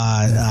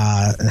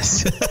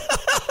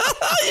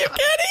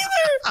can't either.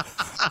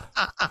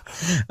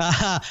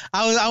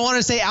 I want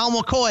to say Al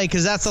McCoy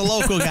because that's a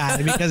local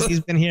guy because he's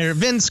been here.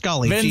 Vin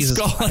Scully.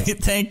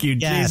 Thank you,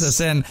 yes.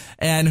 Jesus.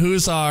 And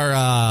who's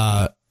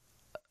our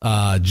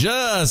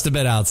just a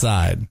bit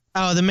outside?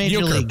 Oh, the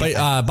Major League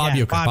guy. Bob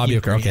Uecker. Bob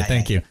Uecker. Okay,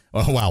 thank you.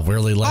 Oh wow,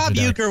 really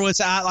legendary. Bob Uecker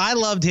was. I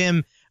loved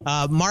him.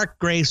 Mark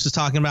Grace was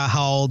talking about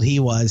how old he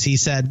was. He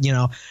said,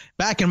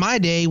 back in my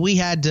day, we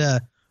had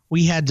to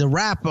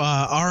wrap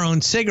our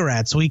own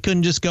cigarettes. We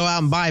couldn't just go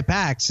out and buy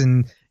packs.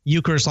 And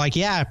Euchre's like,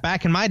 yeah,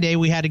 back in my day,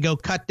 we had to go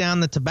cut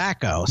down the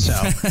tobacco. So,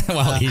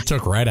 well, he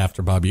took right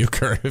after Bob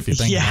Uecker, if you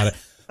think about it.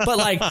 But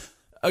like,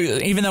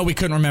 even though we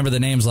couldn't remember the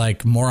names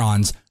like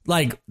morons,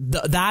 like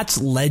that's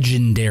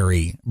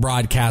legendary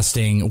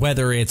broadcasting,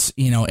 whether it's,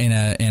 in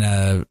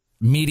a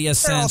media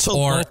sense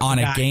or on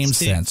a game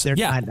sense. Sure,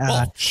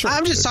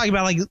 I'm just talking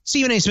about like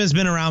Stephen A. Smith's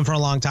been around for a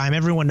long time.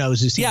 Everyone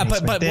knows who Stephen A.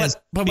 Smith is.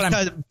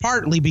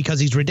 Partly because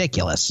he's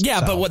ridiculous.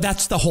 Yeah, so. But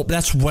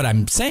that's what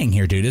I'm saying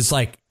here, dude. It's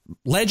like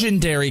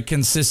legendary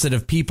consisted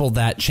of people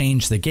that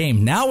change the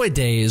game.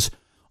 Nowadays,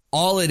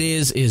 all it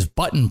is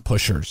button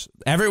pushers.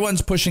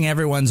 Everyone's pushing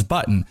everyone's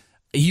button.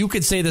 You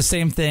could say the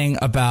same thing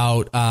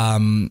about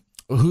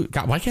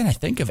why can't I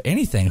think of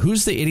anything?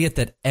 Who's the idiot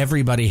that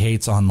everybody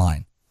hates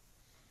online?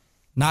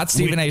 Not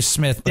Stephen A.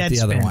 Smith, but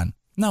the other one.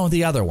 No,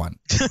 the other one.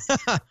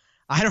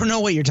 I don't know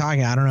what you're talking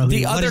about. I don't know.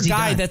 The other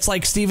guy that's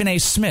like Stephen A.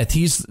 Smith.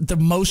 He's the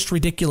most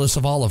ridiculous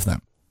of all of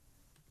them.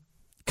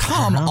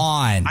 Come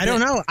on. I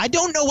don't know. I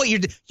don't know what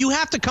you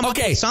have to come up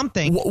with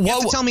something. You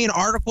have to tell me an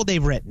article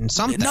they've written.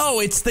 Something. No,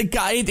 it's the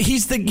guy.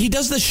 He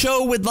does the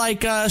show with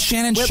like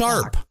Shannon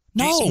Sharp.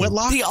 No,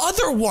 the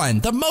other one,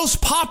 the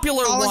most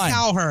popular Colin one.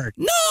 Cowherd.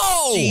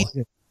 No.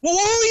 Jesus. Well,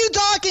 what were you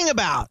talking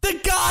about? The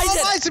guy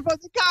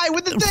the guy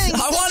with the thing.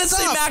 I want to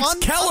say Max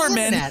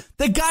Kellerman,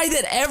 the guy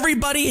that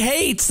everybody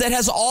hates, that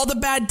has all the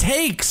bad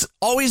takes,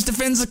 always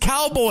defends the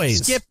Cowboys.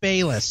 Skip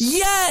Bayless.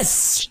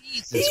 Yes.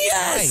 Jesus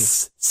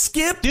Christ.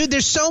 Skip. Dude,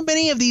 there's so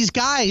many of these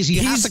guys.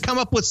 You have to come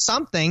up with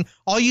something.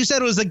 All you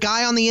said was a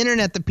guy on the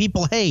internet that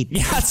people hate.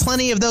 Yeah, there's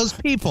plenty of those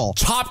people.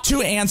 Top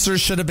two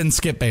answers should have been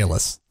Skip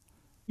Bayless.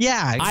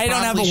 Yeah. I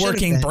don't have a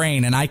working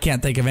brain, and I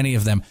can't think of any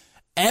of them.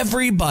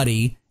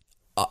 Everybody...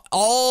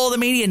 all the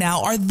media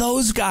now are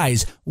those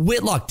guys.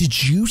 Whitlock,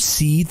 did you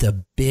see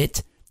the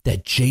bit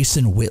that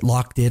Jason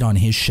Whitlock did on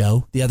his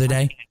show the other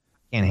day?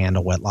 I can't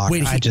handle Whitlock.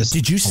 Wait,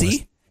 did you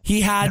see? He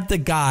had the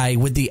guy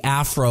with the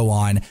afro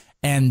on,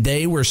 and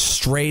they were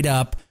straight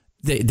up.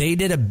 They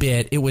did a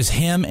bit. It was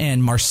him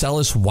and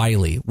Marcellus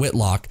Wiley,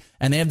 Whitlock,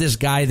 and they have this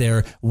guy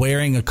there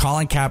wearing a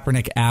Colin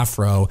Kaepernick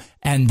afro,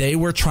 and they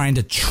were trying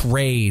to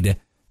trade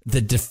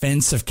the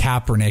defense of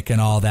Kaepernick and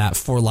all that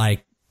for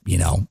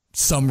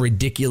some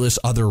ridiculous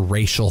other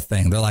racial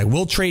thing. They're like,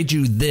 we'll trade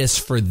you this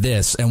for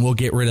this and we'll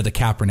get rid of the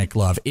Kaepernick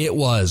love. It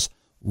was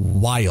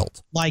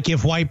wild. Like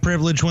if white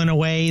privilege went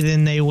away,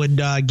 then they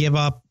would give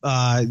up.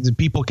 The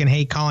people can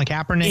hate Colin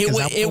Kaepernick.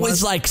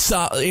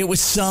 It was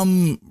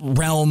some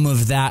realm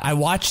of that. I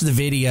watched the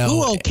video.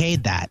 Who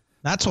okayed that?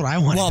 That's what I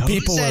want to know. Well,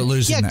 people were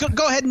losing. Yeah,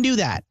 go ahead and do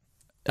that.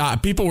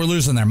 People were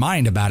losing their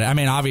mind about it. I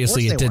mean,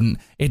 obviously it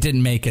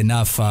didn't make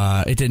enough.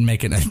 It didn't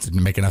make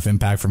enough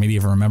impact for me to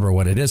even remember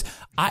what it is.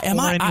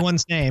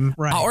 Anyone's name,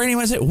 right? Or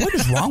anyone's name. What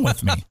is wrong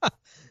with me?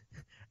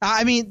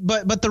 I mean,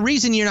 but the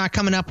reason you're not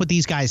coming up with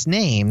these guys'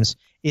 names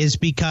is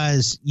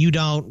because you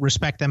don't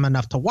respect them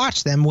enough to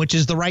watch them, which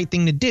is the right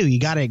thing to do. You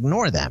got to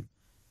ignore them.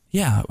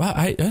 Yeah, well,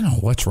 I don't know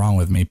what's wrong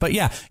with me, but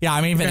yeah. I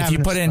mean, even if you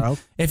put in,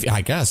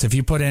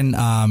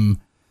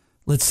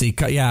 let's see.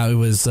 Yeah, it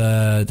was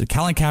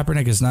Colin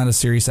Kaepernick is not a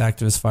serious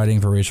activist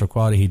fighting for racial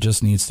equality. He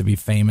just needs to be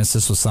famous.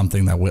 This was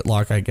something that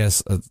Whitlock, I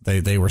guess,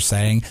 they were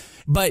saying.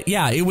 But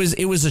yeah, it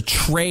was a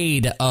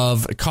trade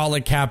of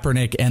Colin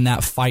Kaepernick and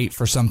that fight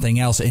for something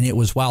else, and it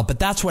was wild. But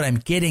that's what I'm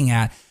getting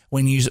at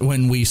when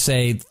we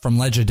say from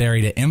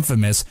legendary to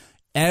infamous.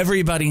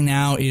 Everybody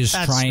now is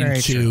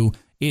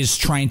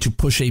trying to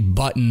push a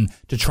button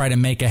to try to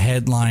make a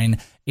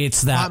headline.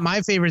 It's that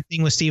my favorite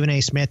thing with Stephen A.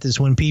 Smith is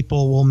when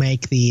people will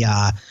make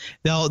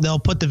they'll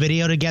put the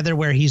video together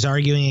where he's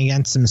arguing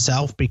against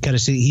himself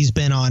because he's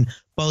been on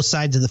both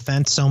sides of the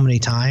fence so many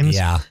times.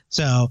 Yeah.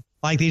 So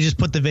like they just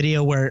put the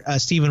video where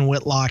Stephen A.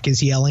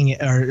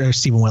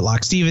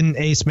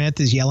 Smith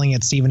is yelling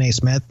at Stephen A.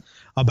 Smith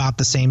about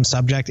the same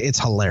subject. It's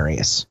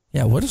hilarious.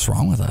 Yeah. What is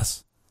wrong with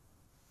us?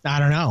 I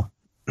don't know.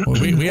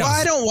 Well,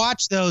 I don't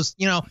watch those,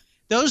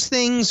 those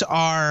things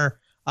are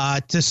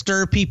to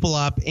stir people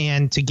up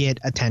and to get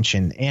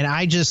attention. And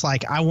I just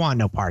I want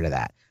no part of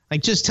that.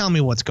 Like, just tell me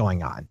what's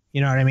going on.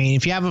 You know what I mean?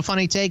 If you have a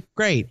funny take,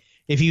 great.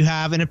 If you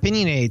have an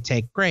opinionated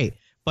take, great.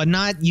 But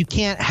you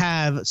can't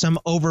have some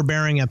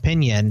overbearing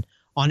opinion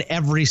on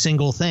every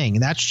single thing.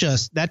 That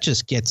just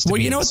gets to well,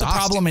 be you know exhausting. What the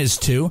problem is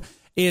too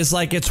is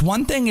it's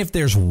one thing if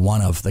there's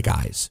one of the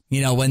guys,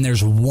 when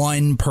there's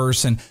one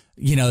person,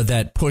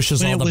 that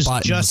pushes all the buttons. When it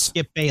was just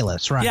Skip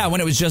Bayless, right? Yeah,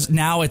 when it was just,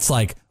 now it's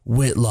like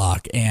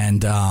Whitlock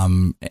and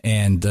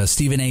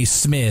Stephen A.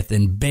 Smith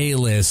and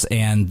Bayless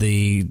and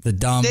the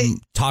dumb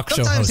talk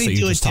show host that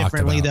you just talked about.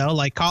 Sometimes they do it differently though,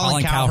 like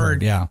Colin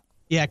Cowherd. Yeah,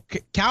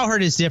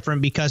 Cowherd is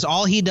different because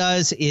all he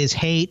does is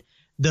hate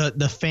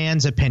the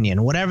fans'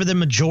 opinion. Whatever the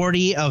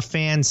majority of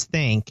fans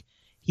think,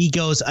 he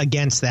goes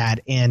against that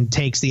and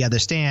takes the other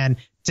stand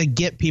to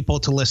get people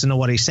to listen to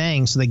what he's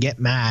saying, so they get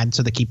mad,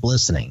 so they keep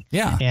listening.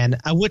 Yeah. And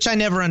which I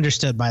never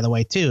understood, by the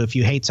way, too. If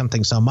you hate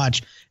something so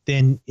much,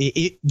 then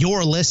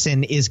your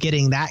listen is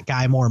getting that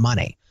guy more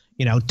money.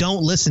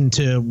 Don't listen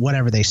to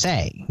whatever they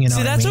say. See,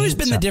 that's always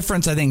been the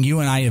difference. I think you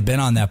and I have been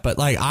on that. But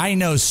I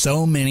know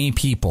so many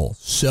people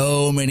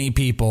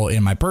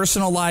in my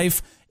personal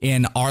life,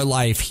 in our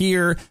life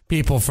here,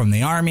 people from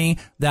the Army,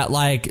 that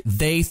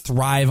they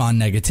thrive on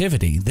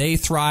negativity. They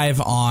thrive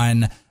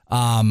on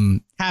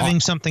having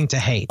something to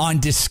hate, on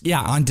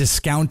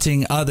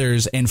discounting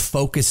others and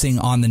focusing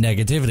on the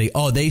negativity.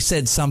 Oh, they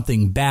said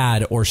something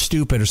bad or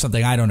stupid or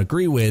something I don't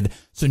agree with,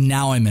 so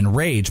now I'm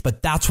enraged.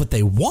 But that's what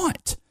they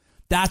want.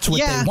 That's what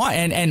they want.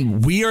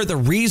 And we are the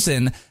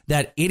reason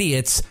that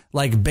idiots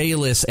like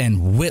Bayless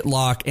and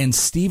Whitlock and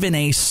Stephen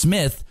A.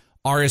 Smith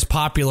are as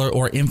popular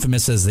or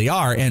infamous as they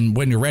are. And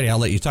when you're ready, I'll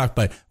let you talk.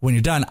 But when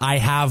you're done, I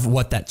have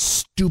what that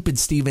stupid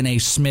Stephen A.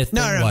 Smith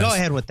thing was. No, go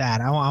ahead with that.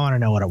 I want to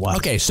know what it was.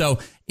 Okay, so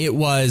it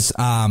was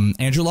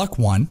Andrew Luck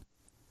 1.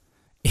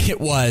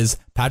 It was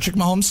Patrick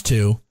Mahomes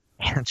 2.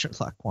 Andrew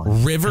Luck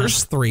 1.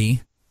 Rivers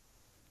 3.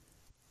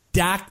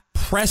 Dak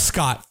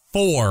Prescott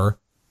 4.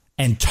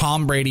 And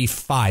Tom Brady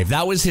 5.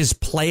 That was his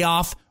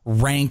playoff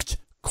ranked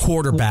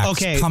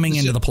quarterbacks coming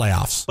into the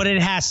playoffs. But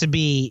it has to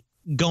be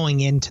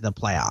going into the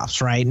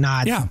playoffs, right?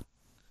 Not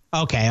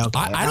Okay.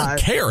 I don't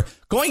care.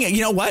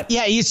 You know what?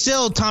 Yeah,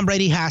 Tom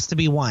Brady has to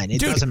be one. It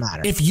doesn't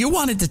matter. If you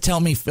wanted to tell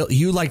me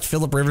you liked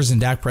Phillip Rivers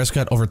and Dak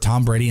Prescott over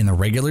Tom Brady in the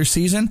regular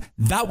season,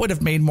 that would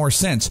have made more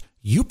sense.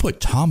 You put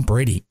Tom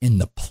Brady in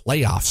the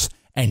playoffs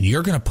and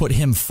you're going to put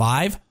him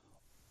 5?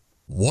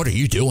 What are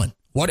you doing?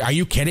 What, are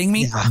you kidding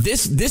me? Yeah.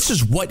 This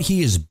is what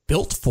he is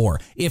built for.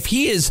 If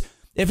he's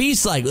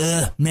like,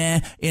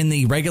 meh, in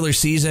the regular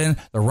season,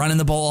 they're running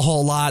the ball a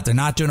whole lot, they're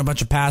not doing a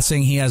bunch of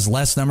passing, he has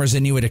less numbers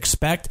than you would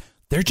expect,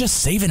 they're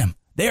just saving him.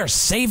 They are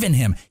saving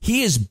him.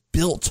 He is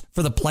built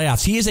for the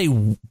playoffs. He is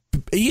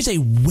a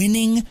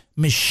winning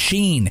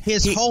machine.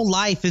 His whole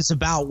life is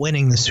about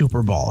winning the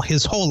Super Bowl.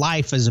 His whole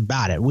life is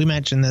about it. We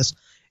mentioned this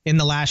in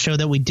the last show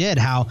that we did,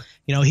 how,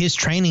 his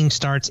training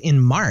starts in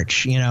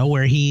March,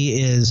 where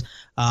he is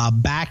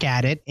back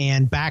at it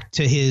and back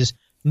to his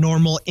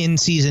normal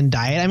in-season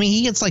diet. I mean,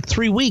 he gets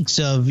 3 weeks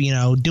of,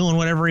 doing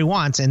whatever he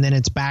wants, and then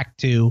it's back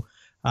to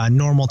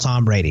normal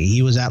Tom Brady.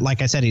 He was at,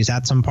 like I said, he's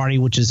at some party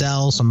with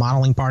Giselle, some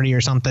modeling party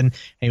or something, and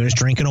he was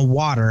drinking a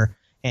water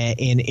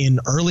in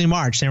early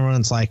March. And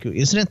everyone's like,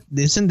 isn't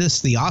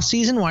this the off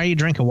season? Why are you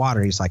drinking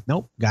water? He's like,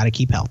 nope, got to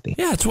keep healthy.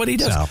 Yeah, it's what he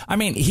does. So, I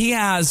mean, he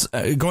has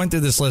going through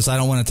this list. I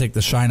don't want to take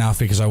the shine off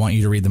because I want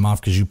you to read them off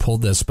because you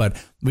pulled this, but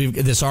we've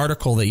this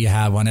article that you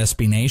have on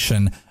SB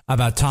Nation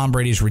about Tom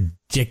Brady's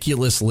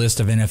ridiculous list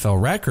of NFL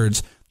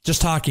records,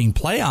 just talking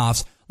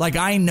playoffs.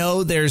 I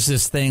know there's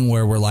this thing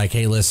where we're like,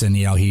 hey, listen,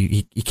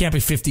 he can't be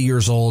 50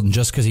 years old. And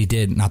just because he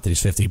did, not that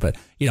he's 50, but,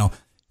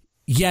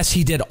 yes,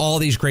 he did all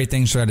these great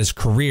things throughout his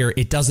career.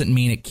 It doesn't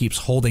mean it keeps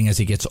holding as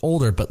he gets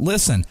older. But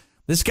listen,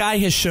 this guy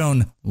has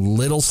shown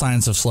little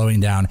signs of slowing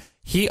down.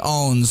 He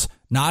owns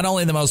not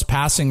only the most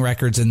passing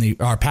yards in the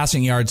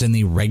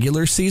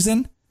regular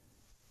season,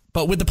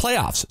 but with the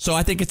playoffs. So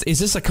I think is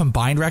this a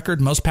combined record?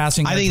 Most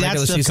passing yards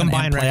regular season and playoffs? I think that's the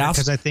combined record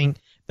because I think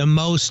the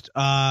most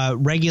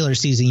regular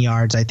season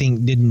yards, I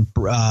think, didn't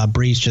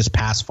Brees just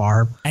pass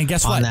far. And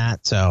guess on what?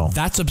 That, so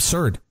that's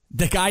absurd.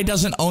 The guy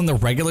doesn't own the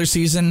regular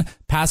season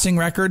passing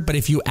record, but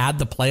if you add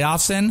the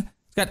playoffs in,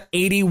 he's got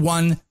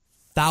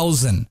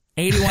 81,000.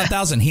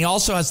 81,000. He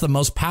also has the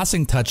most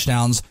passing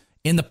touchdowns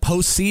in the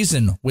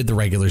postseason with the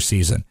regular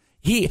season.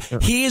 He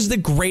is the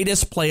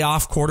greatest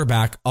playoff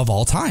quarterback of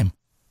all time.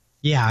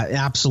 Yeah,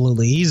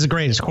 absolutely. He's the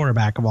greatest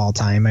quarterback of all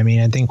time. I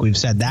mean, I think we've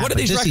said that. What are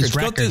these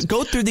records?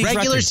 Go through these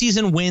regular records.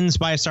 Season wins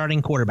by a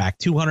starting quarterback,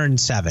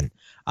 207.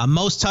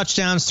 Most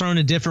touchdowns thrown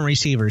to different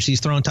receivers.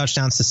 He's thrown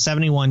touchdowns to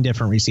 71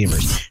 different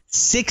receivers.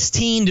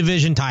 16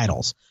 division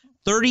titles.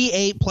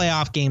 38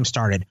 playoff games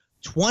started.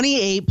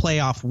 28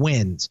 playoff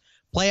wins.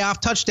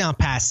 Playoff touchdown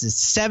passes,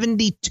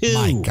 72.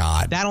 My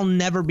God. That'll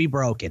never be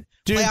broken.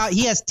 Dude.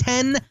 He has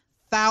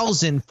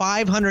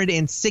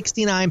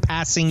 10,569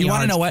 passing yards. You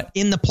want to know what?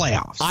 In the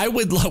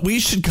playoffs. We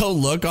should go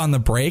look on the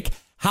break.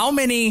 How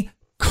many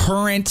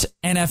current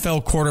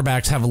NFL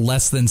quarterbacks have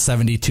less than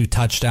 72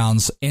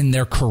 touchdowns in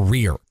their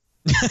career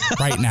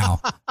right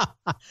now?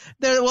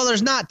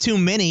 There's not too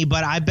many,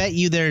 but I bet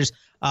you there's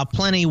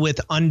plenty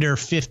with under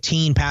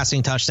 15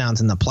 passing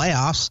touchdowns in the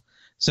playoffs.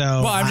 So,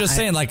 well, I'm just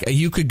saying, like,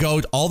 you could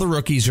go, all the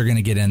rookies are going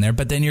to get in there,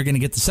 but then you're going to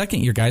get the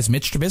second year guys.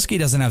 Mitch Trubisky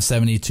doesn't have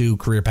 72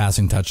 career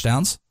passing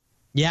touchdowns.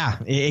 Yeah,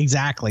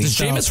 exactly. Does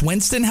Jameis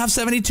Winston have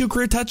 72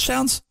 career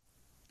touchdowns?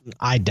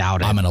 I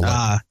doubt it. I'm going to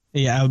look.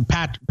 Yeah,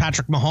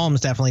 Patrick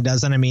Mahomes definitely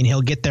doesn't. I mean,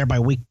 he'll get there by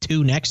week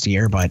 2 next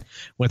year, but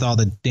with all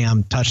the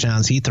damn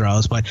touchdowns he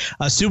throws. But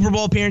Super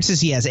Bowl appearances,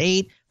 he has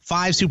 8,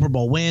 5 Super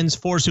Bowl wins,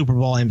 4 Super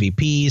Bowl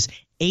MVPs,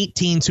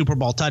 18 Super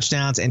Bowl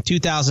touchdowns, and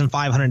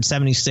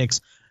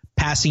 2,576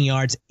 passing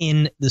yards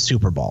in the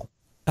Super Bowl.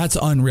 That's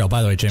unreal.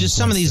 By the way, Jameis just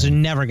some Winston. of these are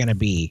never going to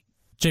be.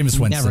 Jameis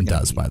Winston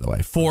does, by the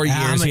way. 4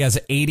 years, he has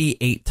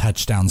 88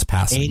 touchdowns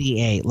passing.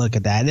 88. Look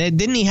at that.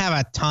 Didn't he have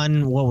a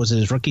ton? What was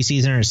his rookie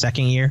season or his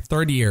second year?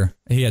 Third year,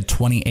 he had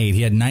 28.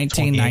 He had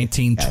 19,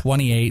 19,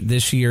 28.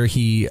 This year,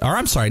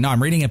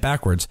 I'm reading it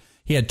backwards.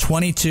 He had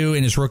 22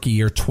 in his rookie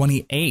year,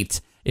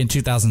 28 in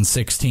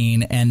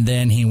 2016, and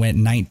then he went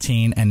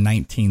 19 and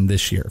 19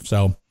 this year.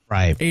 So,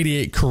 right,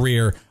 88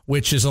 career,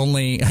 which is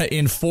only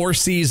in 4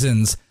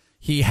 seasons.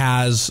 He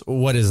has,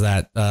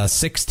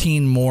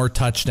 16 more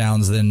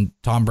touchdowns than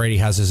Tom Brady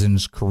has in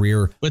his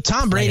career. But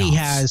Tom Brady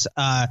has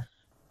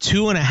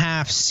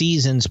 2.5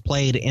 seasons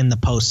played in the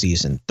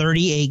postseason,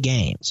 38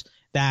 games.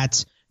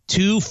 That's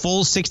 2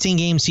 full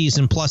 16-game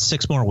season plus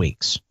 6 more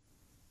weeks.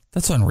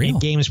 That's unreal.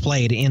 Games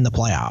played in the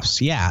playoffs.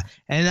 Yeah.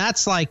 And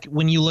that's like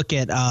when you look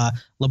at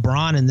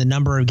LeBron and the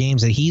number of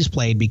games that he's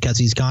played because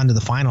he's gone to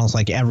the finals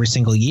like every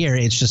single year.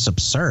 It's just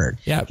absurd.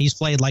 Yeah. He's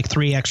played like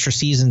 3 extra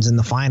seasons in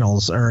the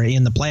finals or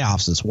in the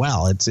playoffs as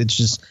well. It's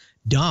just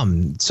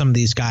dumb. Some of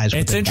these guys.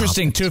 It's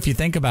interesting, too, if you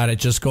think about it,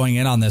 just going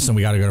in on this, and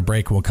we got to go to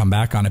break. We'll come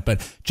back on it. But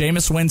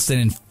Jameis Winston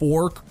in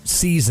 4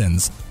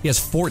 seasons, he has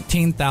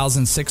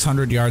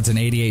 14,600 yards and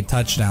 88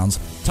 touchdowns.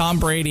 Tom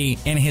Brady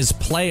in his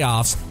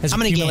playoffs has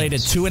accumulated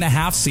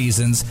 2.5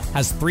 seasons,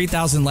 has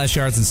 3,000 less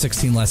yards and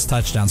 16 less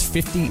touchdowns.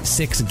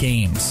 56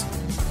 games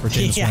for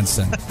Jameis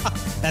Winston.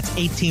 That's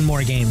 18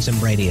 more games than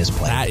Brady has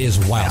played. That is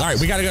wild. All right,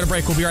 we got to go to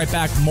break. We'll be right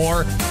back.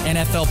 More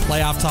NFL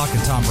playoff talk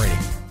and Tom Brady.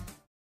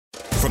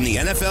 From the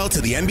NFL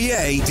to the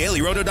NBA,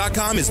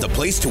 DailyRoto.com is the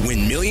place to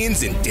win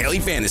millions in daily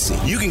fantasy.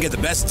 You can get the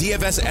best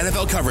DFS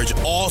NFL coverage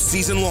all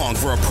season long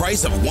for a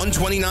price of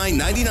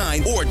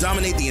 $129.99 or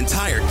dominate the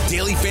entire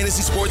daily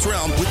fantasy sports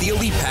realm with the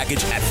Elite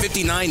Package at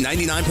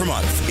 $59.99 per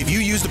month. If you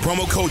use the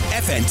promo code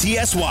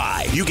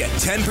FNTSY, you get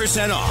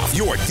 10% off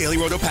your Daily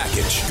Roto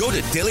package. Go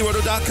to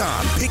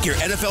DailyRoto.com, pick your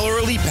NFL or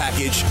Elite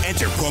Package,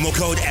 enter promo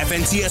code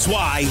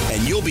FNTSY,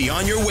 and you'll be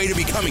on your way to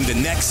becoming the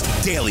next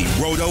Daily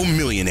Roto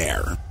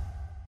millionaire.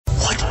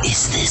 What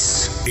is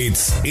this?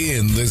 It's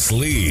In This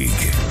League.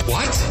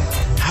 What?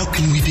 How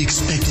can we be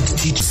expected to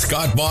teach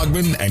Scott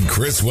Bogman and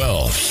Chris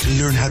Welsh to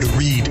learn how to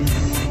read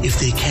if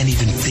they can't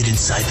even fit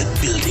inside the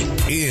building?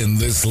 In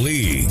This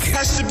League.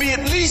 Has to be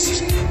at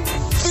least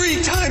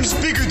 3 times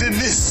bigger than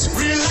this.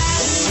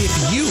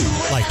 If you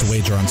like to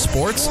wager on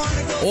sports,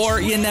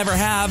 or you never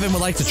have and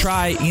would like to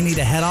try, you need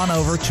to head on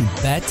over to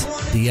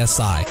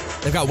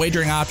BetDSI. They've got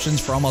wagering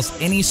options for almost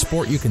any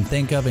sport you can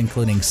think of,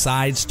 including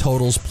sides,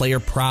 totals, player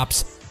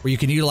props, where you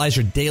can utilize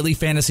your daily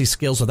fantasy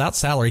skills without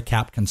salary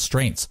cap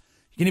constraints.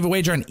 You can even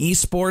wager on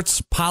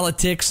esports,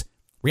 politics,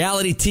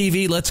 reality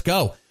TV, let's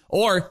go.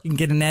 Or you can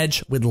get an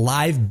edge with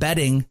live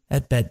betting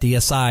at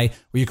BetDSI,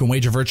 where you can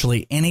wager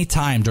virtually any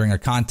time during a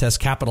contest,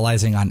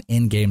 capitalizing on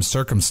in-game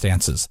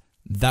circumstances.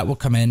 That will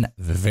come in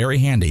very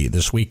handy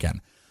this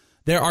weekend.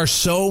 There are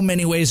so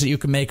many ways that you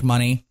can make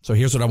money, so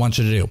here's what I want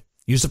you to do.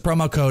 Use the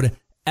promo code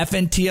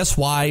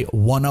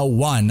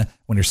FNTSY101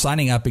 when you're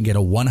signing up and get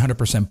a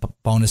 100%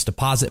 bonus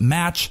deposit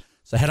match.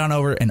 So head on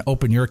over and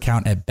open your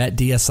account at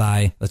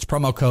BetDSI. That's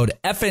promo code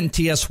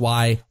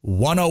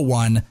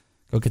FNTSY101.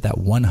 Go get that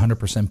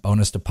 100%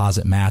 bonus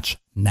deposit match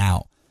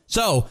now.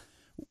 So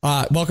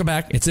welcome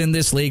back. It's In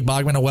This League.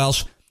 Bogman and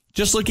Welsh.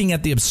 Just looking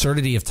at the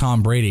absurdity of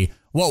Tom Brady,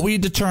 what we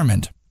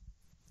determined,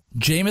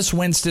 Jameis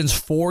Winston's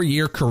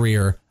 4-year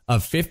career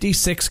of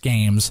 56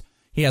 games,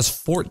 he has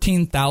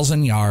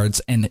 14,000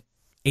 yards and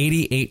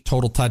 88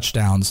 total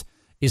touchdowns,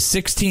 is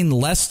 16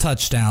 less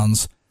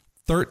touchdowns,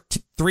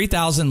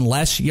 3,000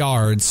 less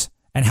yards,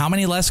 and how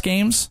many less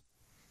games?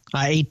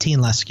 18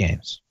 less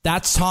games.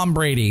 That's Tom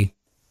Brady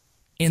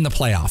in the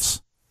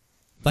playoffs.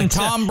 Like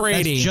Tom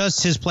Brady. That's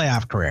just his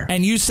playoff career.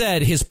 And you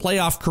said his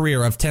playoff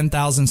career of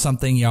 10,000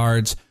 something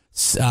yards,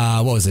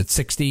 what was it,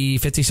 60,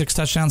 56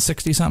 touchdowns,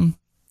 60 something?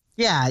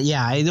 Yeah.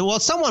 Well,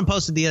 someone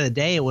posted the other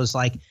day, it was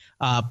like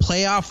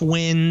playoff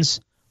wins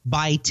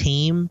by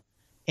team,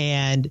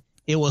 and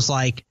it was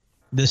like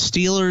the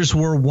Steelers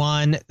were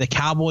 1, the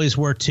Cowboys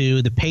were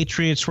 2, the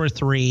Patriots were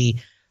 3,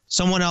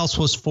 someone else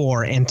was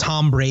 4, and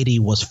Tom Brady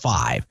was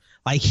 5.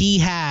 Like, he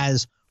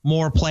has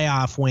more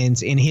playoff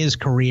wins in his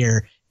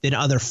career than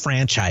other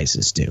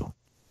franchises do.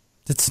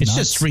 It's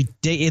just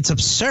it's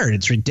absurd.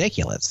 It's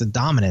ridiculous, the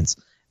dominance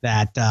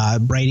that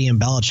Brady and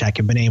Belichick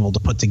have been able to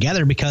put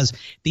together, because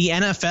the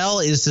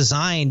NFL is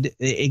designed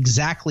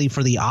exactly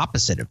for the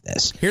opposite of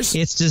this.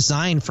 It's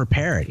designed for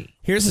parity.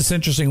 Here's this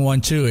interesting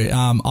one, too.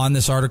 On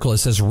this article, it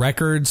says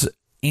records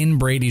in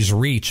Brady's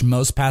reach,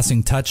 most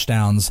passing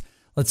touchdowns.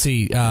 Let's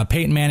see.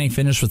 Peyton Manning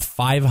finished with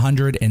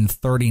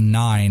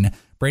 539.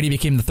 Brady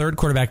became the third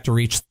quarterback to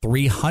reach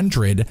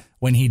 300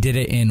 when he did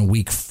it in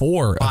week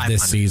 4 of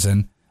this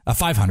season.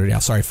 500. Yeah,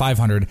 sorry,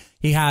 500.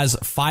 He has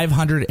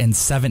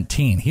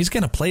 517. He's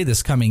going to play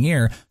this coming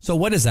year. So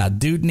what is that?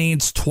 Dude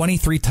needs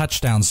 23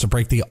 touchdowns to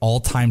break the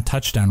all-time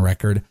touchdown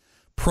record.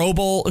 Pro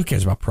Bowl. Who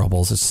cares about Pro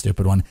Bowls? It's a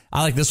stupid one.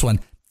 I like this one.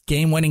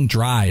 Game-winning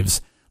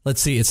drives.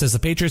 Let's see. It says the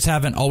Patriots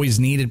haven't always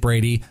needed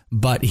Brady,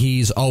 but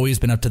he's always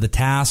been up to the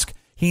task.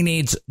 He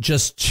needs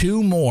just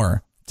 2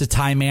 more to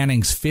tie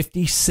Manning's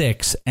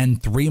 56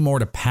 and 3 more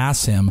to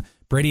pass him.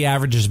 Brady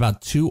averages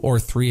about 2 or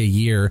 3 a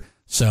year.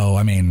 So,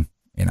 I mean,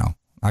 that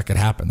could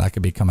happen. That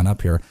could be coming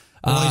up here.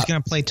 Well, he's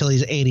going to play till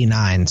he's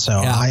 89,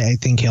 so yeah. I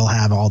think he'll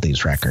have all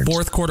these records.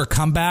 Fourth quarter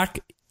comeback.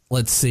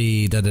 Let's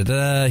see.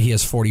 He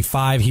has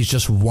 45. He's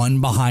just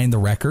 1 behind the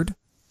record.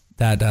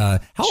 That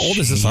how old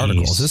is this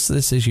article? Is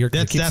this year?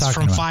 That's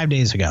from 5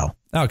 days ago.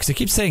 Oh, because it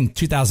keeps saying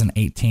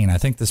 2018. I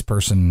think this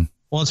person.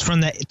 Well, it's from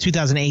the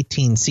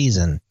 2018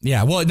 season.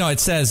 Yeah. Well, no, it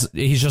says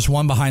he's just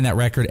 1 behind that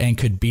record and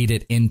could beat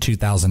it in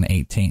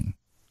 2018.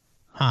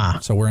 Huh.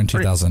 So we're in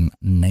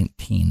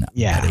 2019.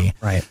 Yeah. Buddy.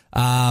 Right.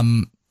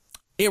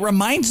 It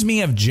reminds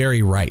me of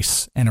Jerry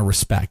Rice in a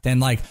respect.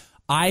 And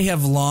I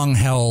have long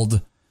held,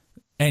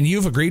 and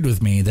you've agreed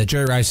with me, that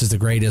Jerry Rice is the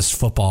greatest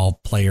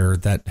football player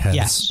that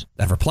has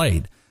ever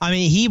played. I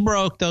mean, he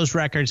broke those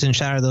records and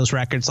shattered those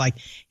records.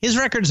 His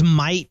records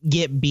might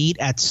get beat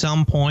at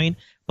some point,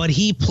 but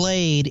he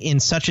played in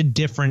such a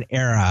different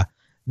era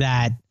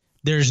that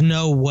there's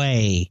no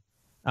way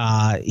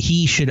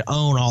he should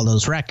own all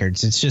those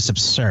records. It's just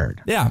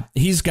absurd. Yeah,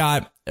 he's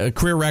got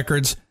career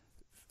records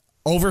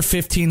over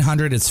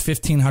 1,500. It's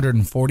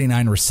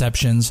 1,549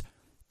 receptions,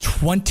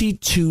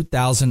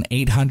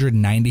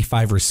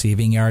 22,895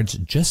 receiving yards.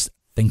 Just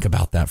think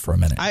about that for a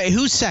minute.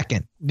 Who's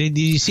second? Did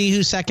you see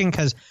who's second?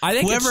 Because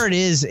whoever it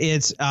is,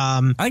 it's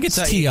I think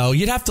it's T.O.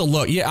 You'd have to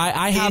look. Yeah,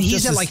 I have.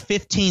 He's at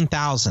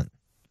 15,000.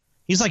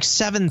 He's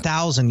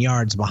 7,000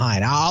 yards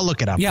behind. I'll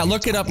look it up. Yeah,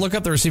 look it up. Look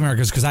up the receiving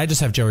records, because I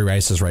just have Jerry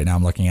Rice's right now.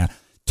 I'm looking at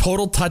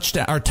total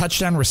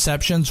touchdown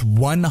receptions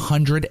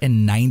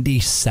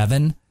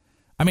 197.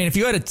 I mean, if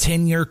you had a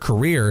 10-year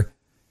career,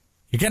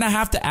 you're going to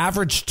have to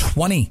average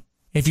 20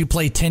 if you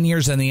play 10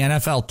 years in the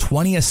NFL,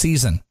 20 a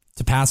season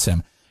to pass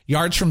him.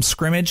 Yards from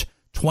scrimmage,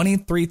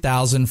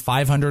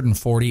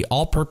 23,540.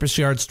 All-purpose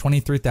yards,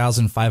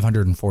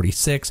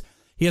 23,546.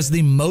 He has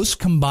the most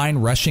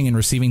combined rushing and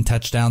receiving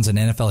touchdowns in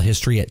NFL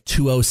history at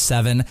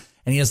 207,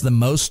 and he has the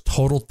most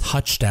total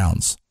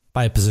touchdowns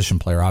by a position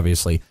player,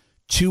 obviously,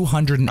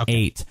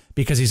 208,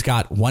 because he's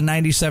got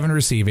 197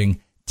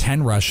 receiving,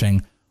 10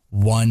 rushing,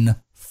 1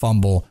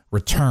 fumble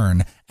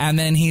return. And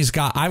then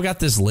I've got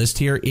this list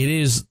here. It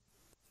is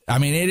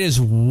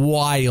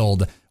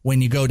wild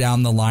when you go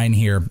down the line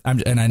here. I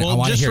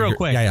want to hear real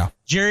quick. Yeah.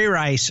 Jerry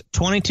Rice,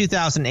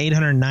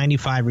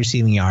 22,895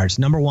 receiving yards,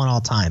 number 1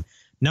 all time.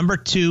 Number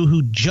 2,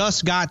 who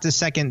just got to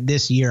second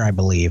this year, I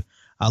believe,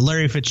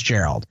 Larry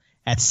Fitzgerald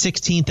at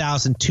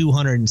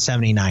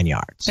 16,279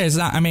 yards. It's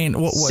not. I mean,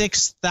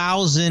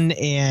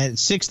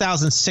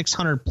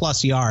 6,600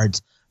 plus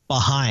yards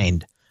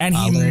behind. And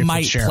he Larry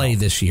might play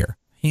this year.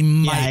 He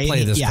might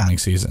play this coming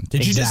season.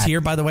 Did you just hear,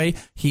 by the way,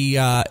 he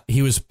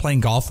was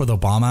playing golf with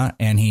Obama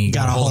and he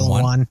got a hole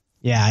in one?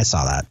 Yeah, I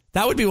saw that.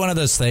 That would be one of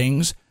those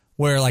things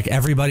where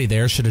everybody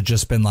there should have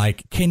just been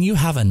can you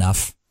have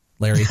enough,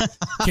 Larry?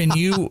 Can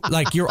you,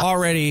 you're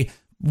already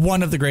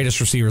one of the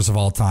greatest receivers of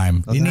all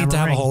time. You need to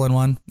have a hole in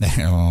one.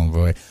 Oh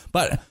boy.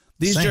 But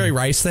these Jerry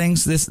Rice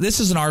things, this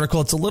is an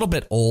article. It's a little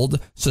bit old,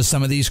 so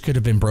some of these could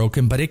have been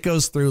broken, but it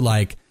goes through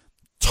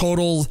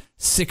total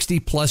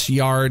 60-plus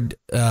yard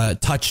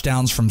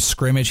touchdowns from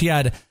scrimmage. He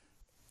had,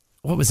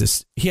 what was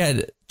this? He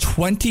had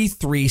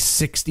 23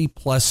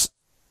 60-plus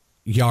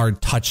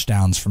yard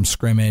touchdowns from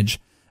scrimmage.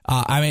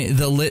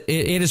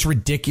 It is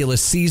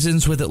ridiculous.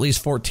 Seasons with at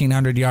least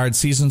 1,400 yards,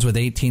 seasons with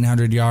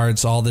 1,800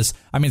 yards, all this.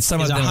 I mean,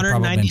 some of them have probably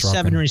been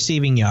 197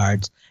 receiving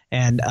yards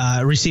and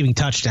receiving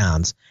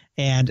touchdowns.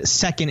 And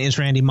second is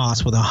Randy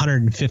Moss with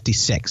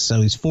 156.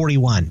 So he's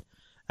 41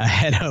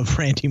 ahead of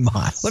Randy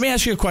Moss. Let me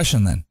ask you a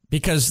question then,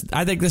 because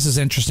I think this is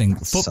interesting.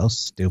 So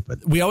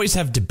stupid. We always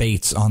have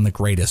debates on the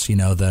greatest,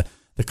 the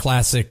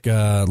classic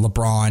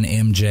LeBron,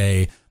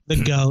 MJ. The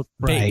GOAT,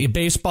 right.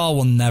 Baseball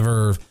will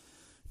never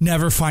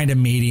find a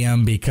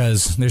medium,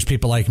 because there's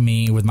people like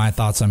me with my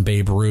thoughts on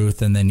Babe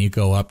Ruth, and then you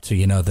go up to,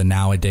 the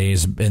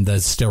nowadays in the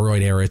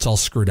steroid era, it's all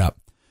screwed up.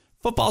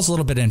 Football's a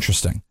little bit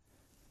interesting.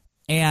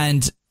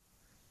 And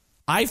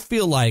I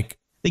feel like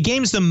the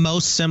game's the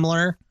most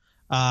similar.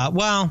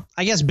 I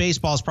guess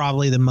baseball is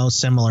probably the most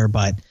similar,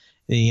 but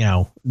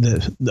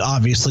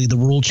obviously the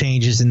rule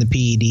changes in the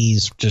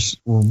PEDs just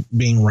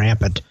being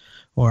rampant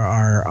or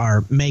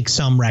are make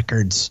some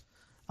records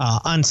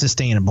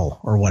unsustainable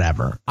or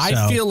whatever.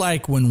 I feel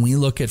like when we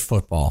look at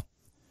football,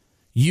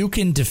 I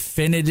can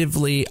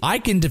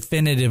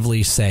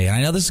definitively say, and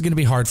I know this is going to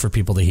be hard for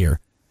people to hear,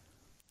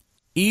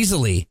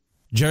 easily,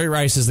 Jerry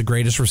Rice is the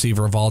greatest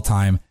receiver of all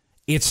time.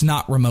 It's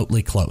not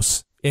remotely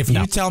close. If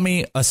you tell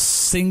me a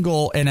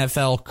single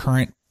NFL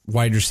current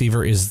wide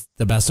receiver is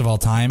the best of all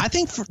time, I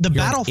think the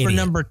battle for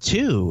number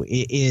 2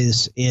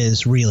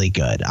 is really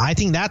good. I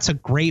think that's a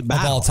great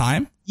battle. Of all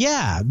time?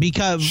 Yeah,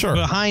 because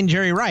behind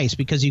Jerry Rice,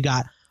 because you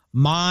got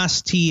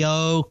Moss,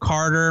 T.O.,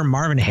 Carter,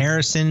 Marvin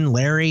Harrison,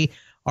 Larry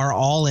are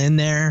all in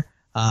there.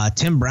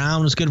 Tim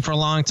Brown was good for a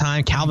long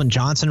time. Calvin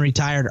Johnson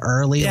retired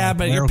early. Yeah,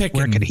 but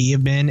where could he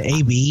have been?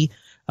 AB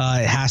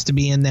has to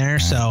be in there.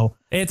 So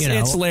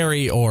it's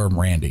Larry or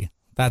Randy.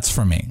 That's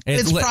for me.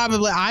 It's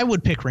probably, I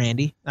would pick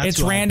Randy.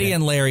 It's Randy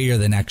and Larry are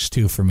the next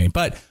 2 for me.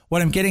 But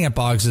what I'm getting at,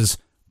 Boggs, is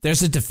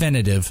there's a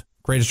definitive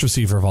greatest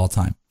receiver of all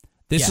time.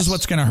 This is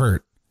what's going to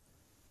hurt.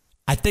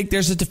 I think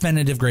there's a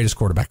definitive greatest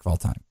quarterback of all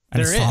time.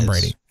 And it's Tom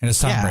Brady. And it's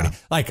Tom Brady.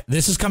 Like,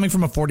 this is coming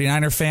from a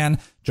 49er fan.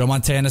 Joe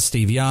Montana,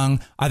 Steve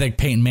Young. I think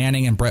Peyton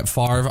Manning and Brett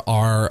Favre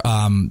are,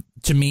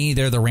 to me,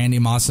 they're the Randy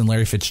Moss and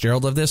Larry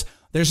Fitzgerald of this.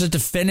 There's a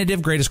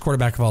definitive greatest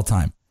quarterback of all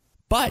time.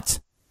 But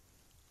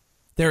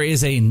there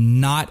is a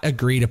not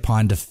agreed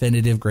upon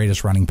definitive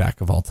greatest running back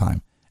of all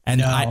time.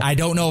 And I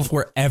don't know if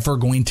we're ever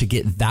going to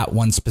get that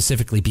one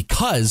specifically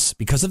because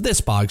of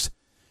this, Boggs.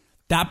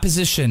 That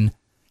position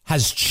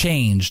has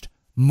changed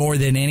more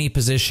than any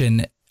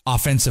position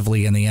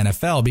offensively in the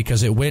NFL,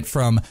 because it went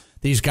from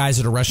these guys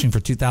that are rushing for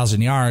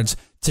 2,000 yards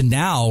to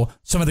now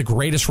some of the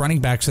greatest running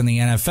backs in the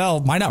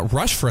NFL might not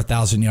rush for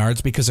 1,000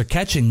 yards because they're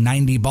catching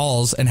 90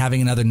 balls and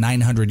having another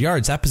 900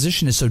 yards. That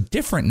position is so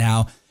different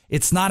now.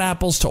 It's not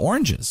apples to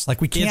oranges. Like,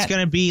 we can't. It's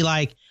going to be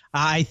like,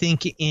 I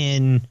think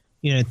in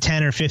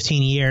 10 or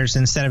 15 years,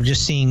 instead of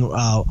just seeing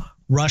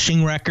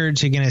rushing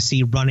records, you're going to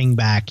see running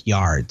back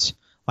yards.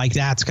 Like,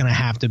 that's going to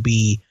have to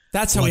be.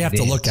 That's how we have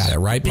to look at it,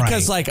 right?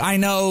 Because, I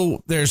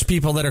know there's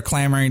people that are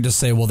clamoring to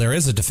say, well, there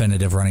is a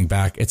definitive running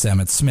back. It's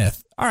Emmitt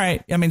Smith. All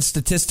right. I mean,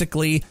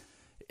 statistically,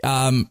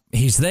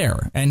 he's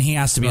there, and he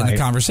has to be in the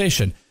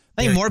conversation.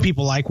 I think more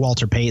people like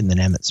Walter Payton than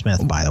Emmitt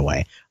Smith, by the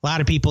way. A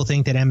lot of people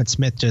think that Emmitt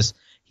Smith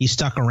he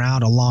stuck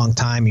around a long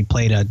time. He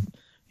played a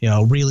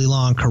really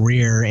long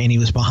career, and he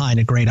was behind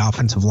a great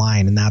offensive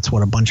line, and that's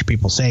what a bunch of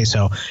people say.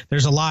 So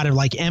there's a lot of,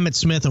 like, Emmitt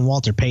Smith and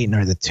Walter Payton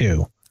are the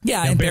 2.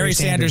 Yeah, and Barry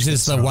Sanders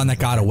is the one that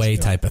got away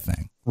type of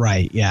thing.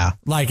 Right, yeah.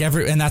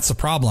 And that's the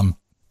problem,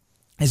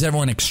 is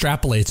everyone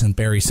extrapolates in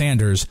Barry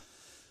Sanders.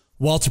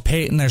 Walter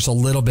Payton, there's a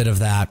little bit of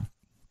that.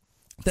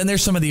 Then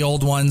there's some of the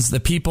old ones,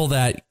 the people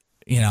that,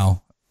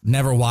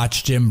 never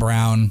watched Jim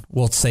Brown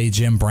will say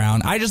Jim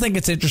Brown. I just think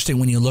it's interesting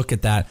when you look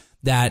at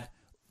that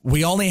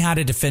we only had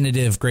a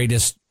definitive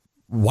greatest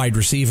wide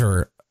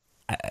receiver.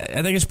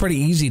 I think it's pretty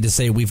easy to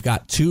say we've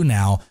got 2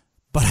 now,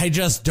 but I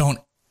just don't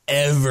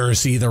ever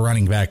see the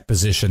running back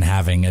position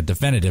having a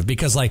definitive,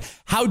 because, like,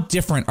 how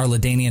different are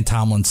LaDainian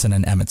Tomlinson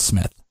and Emmitt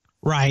Smith?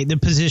 Right. The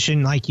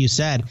position, like you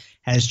said,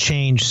 has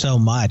changed so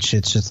much.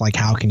 It's just like,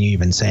 how can you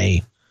even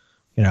say,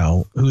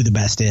 who the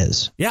best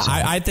is? Yeah, so.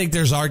 I think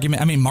there's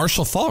argument. I mean,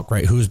 Marshall Faulk,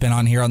 right, who's been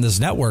on here on this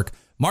network.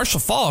 Marshall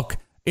Faulk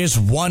is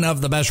one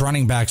of the best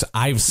running backs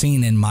I've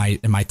seen in my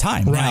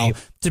time. Right. Now,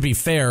 to be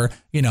fair,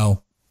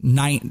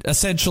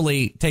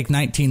 essentially take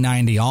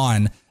 1990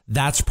 on.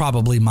 That's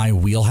probably my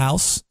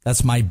wheelhouse.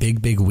 That's my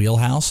big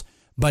wheelhouse.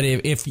 But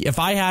if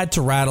I had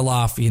to rattle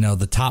off,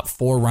 the top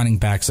 4 running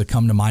backs that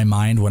come to my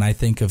mind when I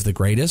think of the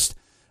greatest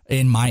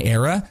in my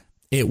era,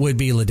 it would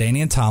be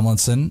LaDainian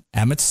Tomlinson,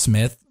 Emmitt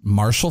Smith,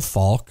 Marshall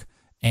Faulk,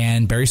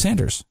 and Barry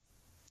Sanders.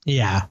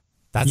 Yeah.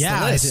 That's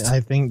the list. I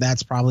think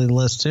that's probably the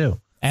list too.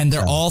 And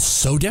they're all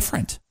so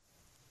different.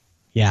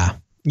 Yeah.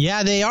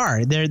 Yeah, they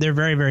are. They're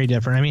very, very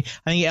different. I mean,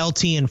 I think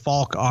LT and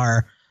Faulk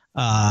are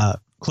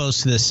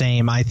close to the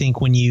same. I think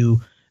when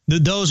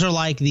those are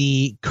like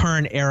the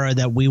current era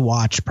that we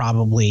watch,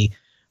 probably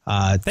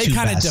they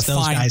kind of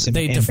defined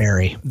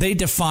they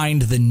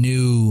defined the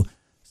new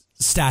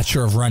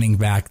stature of running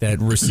back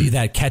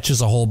that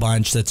catches a whole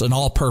bunch. That's an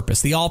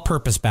all-purpose. The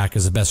all-purpose back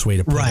is the best way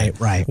to put it.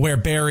 Right. Where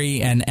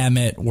Barry and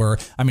Emmitt were.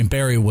 I mean,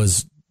 Barry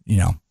was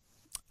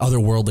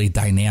otherworldly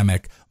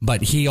dynamic,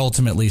 but he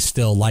ultimately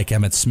still, like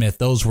Emmitt Smith,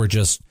 those were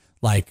just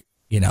like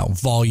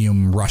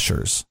volume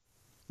rushers.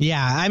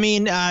 Yeah, I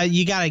mean,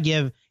 you got to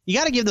give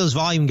those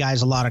volume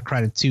guys a lot of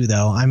credit too,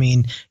 though. I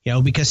mean,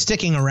 because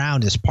sticking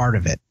around is part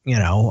of it. Sure.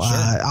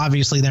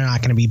 Obviously they're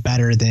not going to be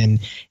better than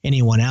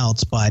anyone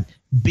else, but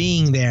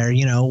being there,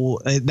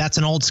 that's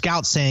an old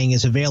scout saying,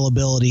 is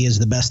availability is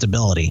the best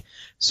ability.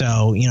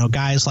 So,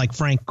 guys like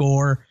Frank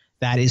Gore,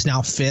 that is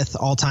now 5th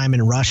all time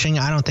in rushing.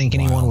 I don't think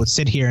anyone would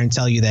sit here and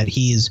tell you that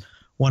he's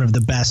one of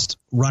the best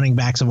running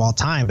backs of all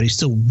time, but he's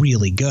still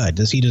really good.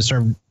 Does he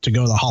deserve to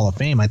go to the Hall of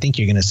Fame? I think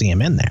you're going to see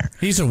him in there.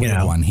 He's a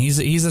weird one. He's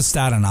a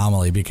stat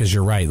anomaly, because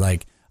you're right.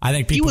 Like, I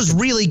think he was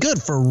really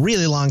good for a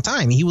really long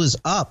time. He was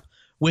up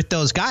with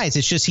those guys.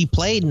 It's just he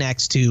played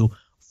next to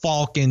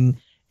Faulk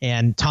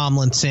and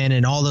Tomlinson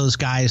and all those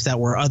guys that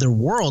were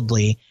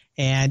otherworldly.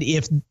 And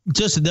if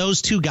just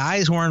those two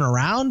guys weren't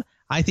around,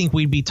 I think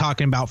we'd be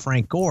talking about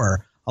Frank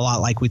Gore a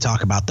lot like we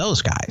talk about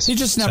those guys. He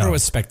just never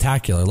was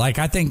spectacular. Like,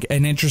 I think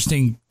an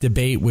interesting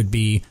debate would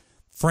be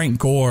Frank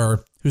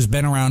Gore, who's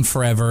been around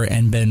forever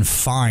and been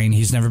fine.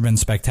 He's never been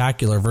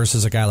spectacular,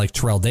 versus a guy like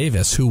Terrell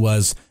Davis, who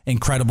was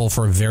incredible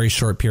for a very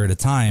short period of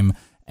time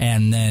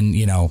and then,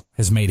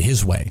 has made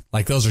his way.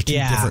 Like, those are two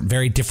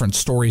very different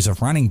stories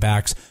of running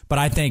backs. But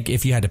I think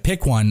if you had to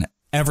pick one,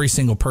 every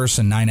single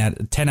person, 10 out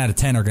of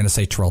 10 are going to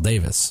say Terrell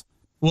Davis.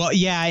 Well,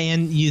 yeah,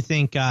 and you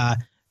think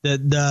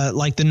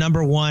the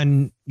number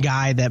one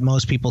guy that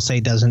most people say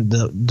doesn't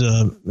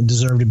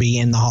deserve to be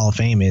in the Hall of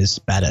Fame is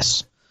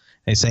Bettis.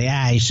 They say,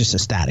 he's just a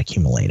stat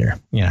accumulator.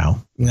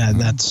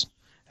 That's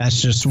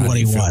just what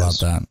he was. About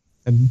that?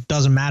 It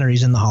doesn't matter.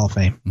 He's in the Hall of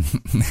Fame.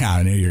 Yeah,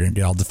 I knew you were going to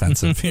get all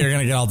defensive. You're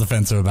going to get all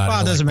defensive about it.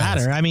 Well, it doesn't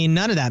matter. I mean,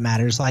 none of that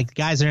matters. Like,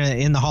 guys are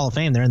in the Hall of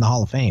Fame. They're in the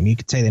Hall of Fame. You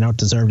could say they don't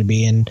deserve to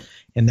be in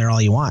there all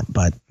you want,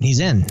 but he's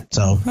in.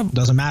 So it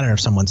doesn't matter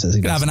if someone says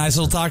he doesn't. Have a nice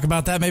little talk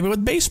about that maybe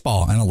with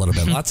baseball in a little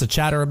bit. Lots of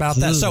chatter about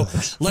that. So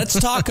let's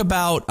talk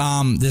about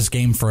this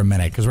game for a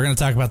minute, because we're going to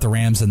talk about the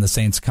Rams and the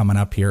Saints coming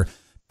up here.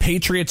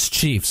 Patriots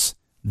Chiefs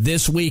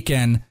this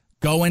weekend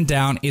going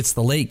down. It's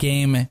the late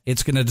game.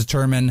 It's going to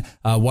determine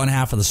one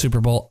half of the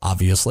Super Bowl,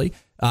 obviously.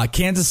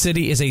 Kansas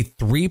City is a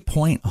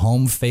 3-point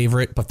home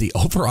favorite, but the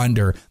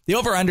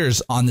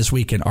over-unders on this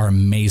weekend are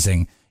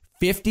amazing.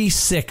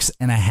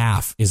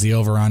 56.5 is the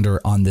over-under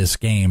on this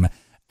game.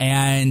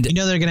 And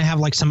they're going to have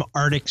like some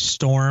Arctic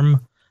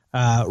storm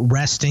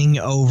resting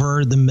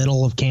over the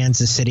middle of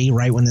Kansas City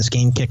right when this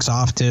game kicks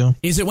off too.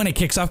 Is it when it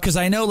kicks off? Because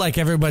I know like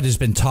everybody's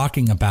been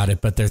talking about it,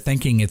 but they're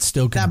thinking it's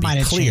still going to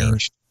be clear.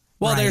 Changed.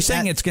 Well, they're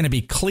saying it's going to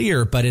be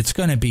clear, but it's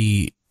going to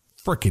be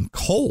freaking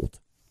cold.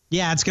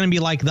 Yeah, it's going to be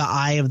like the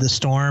eye of the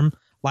storm,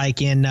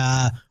 like in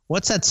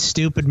what's that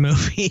stupid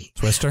movie?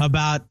 Twister?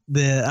 About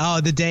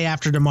the day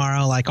after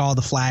tomorrow, like all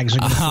the flags are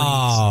going to freeze.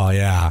 Oh,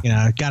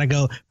 yeah. Got to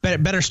go.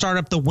 Better start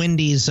up the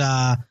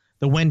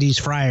Wendy's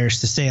fryers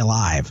to stay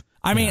alive.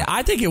 I mean,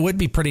 I think it would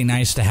be pretty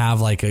nice to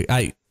have like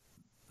I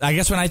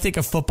guess when I think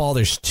of football,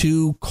 there's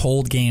two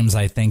cold games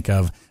I think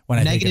of when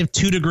I think of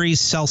 -2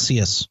 degrees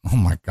Celsius. Oh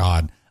my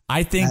God.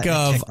 I think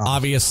of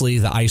obviously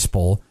the Ice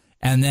Bowl,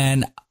 and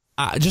then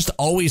just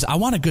always I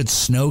want a good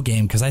snow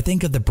game because I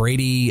think of the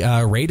Brady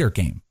Raider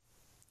game.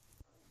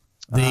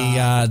 The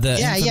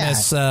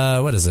infamous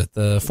what is it?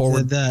 The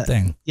forward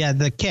thing. Yeah,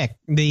 the kick,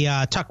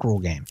 the tuck rule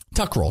game.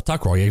 Tuck roll.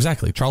 Yeah,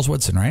 exactly. Charles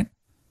Woodson, right?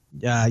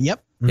 Yep.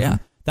 Mm-hmm. Yeah,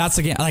 that's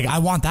the game. Like I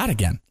want that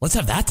again. Let's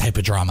have that type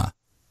of drama.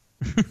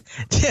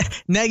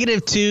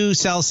 -2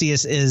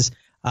 Celsius is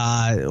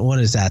what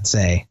does that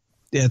say?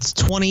 It's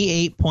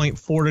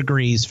 28.4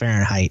 degrees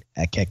Fahrenheit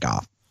at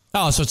kickoff.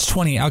 Oh, so it's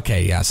 20.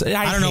 Okay, yes.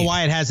 I don't know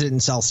why it has it in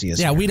Celsius.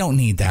 Yeah, we don't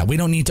need that. We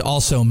don't need to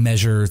also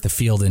measure the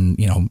field in,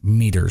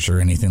 meters or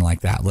anything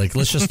like that. Like,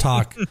 let's just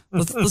talk.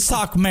 let's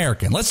talk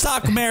American. Let's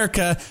talk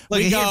America.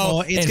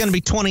 It's going to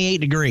be 28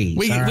 degrees.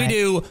 We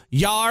do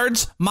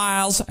yards,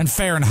 miles, and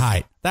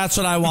Fahrenheit. That's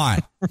what I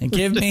want. And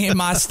give me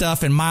my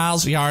stuff in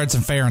miles, yards,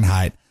 and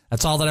Fahrenheit.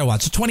 That's all that I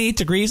want. So 28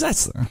 degrees,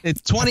 it's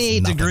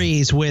 28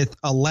 degrees with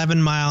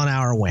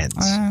 11-mile-an-hour winds.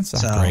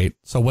 That's not great.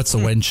 So what's the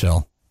wind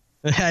chill?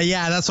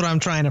 Yeah, that's what I'm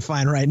trying to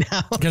find right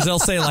now. Because they'll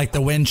say like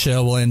the wind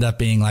chill will end up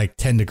being like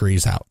 10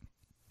 degrees out.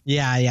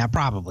 Yeah,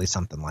 probably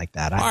something like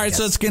that. All right,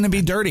 so it's going to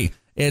be dirty.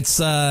 It's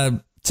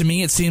to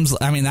me it seems.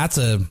 I mean, that's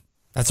a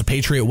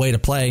Patriot way to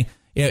play.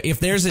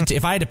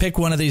 If I had to pick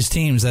one of these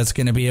teams that's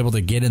going to be able to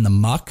get in the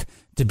muck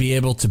to be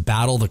able to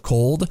battle the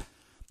cold,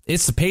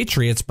 it's the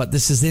Patriots, but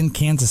this is in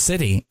Kansas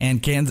City.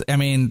 And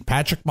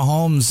Patrick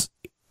Mahomes,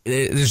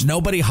 there's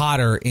nobody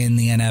hotter in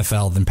the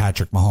NFL than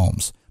Patrick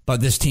Mahomes. But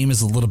this team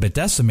is a little bit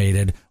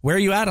decimated. Where are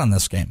you at on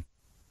this game?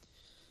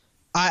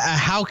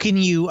 How can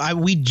you?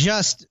 We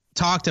just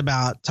talked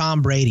about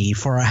Tom Brady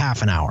for a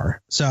half an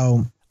hour.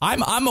 So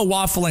I'm a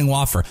waffling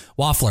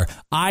waffler.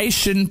 I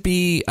shouldn't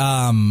be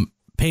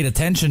paid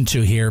attention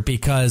to here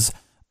because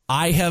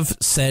I have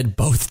said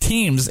both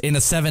teams in a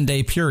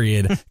 7-day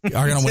period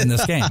are going to win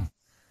this game.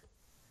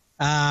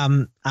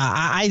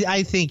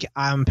 I think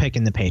I'm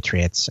picking the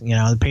Patriots.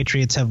 The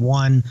Patriots have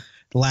won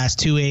the last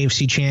 2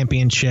 AFC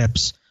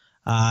championships.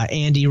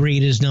 Andy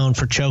Reid is known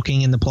for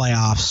choking in the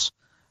playoffs.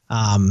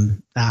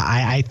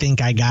 I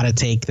think I got to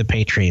take the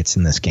Patriots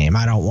in this game.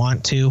 I don't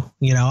want to.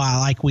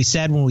 Like we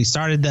said when we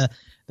started the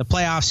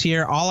playoffs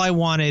here, all I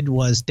wanted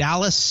was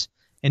Dallas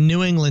and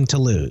New England to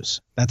lose.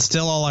 That's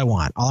still all I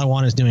want. All I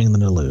want is New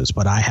England to lose,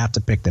 but I have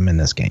to pick them in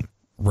this game.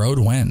 Road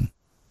win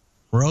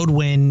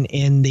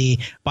in the,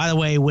 by the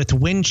way, with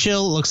wind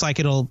chill, looks like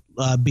it'll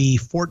be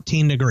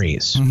 14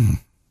 degrees.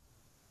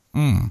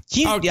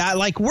 Yeah,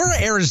 like we're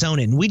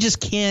Arizonan. We just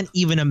can't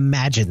even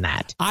imagine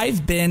that.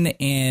 I've been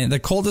in the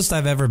coldest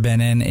I've ever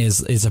been in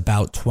is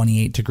about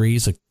 28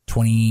 degrees, like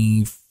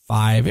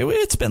 25.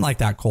 It's been like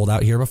that cold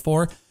out here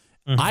before.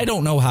 Mm-hmm. I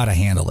don't know how to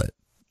handle it.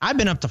 I've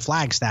been up to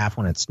Flagstaff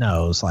when it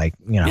snows, like,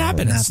 Yeah, I've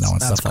been in snow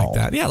and stuff cold,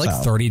 like that. Yeah,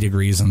 like 30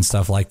 degrees and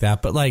stuff like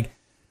that. But like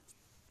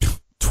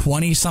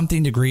 20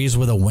 something degrees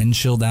with a wind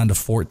chill down to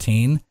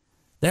 14.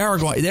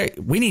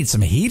 We need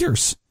some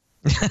heaters.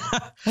 We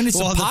need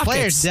some well, pockets. The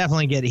players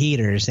definitely get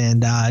heaters,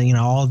 and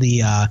all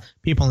the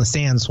people in the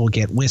stands will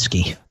get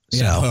whiskey. So.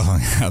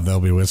 Yeah,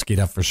 they'll be whiskeyed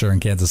up for sure in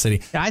Kansas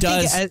City. I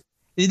think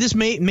this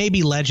may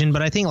be legend,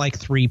 but I think like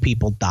 3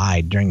 people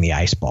died during the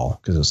Ice Bowl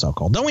because it was so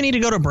cold. Don't we need to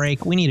go to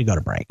break? We need to go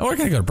to break. Oh, we're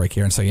going to go to break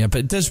here in a second.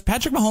 But does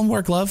Patrick Mahomes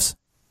wear gloves?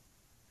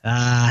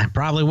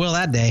 Probably will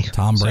that day.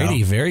 Tom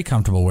Brady, very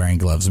comfortable wearing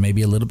gloves.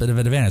 Maybe a little bit of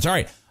an advantage. All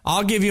right,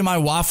 I'll give you my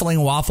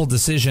waffling waffle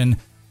decision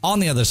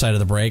on the other side of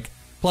the break.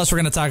 Plus, we're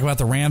going to talk about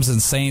the Rams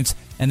and Saints,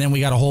 and then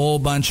we got a whole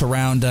bunch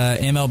around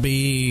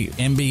MLB,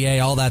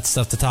 NBA, all that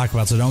stuff to talk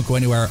about, so don't go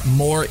anywhere.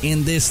 More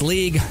in this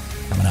league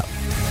coming up.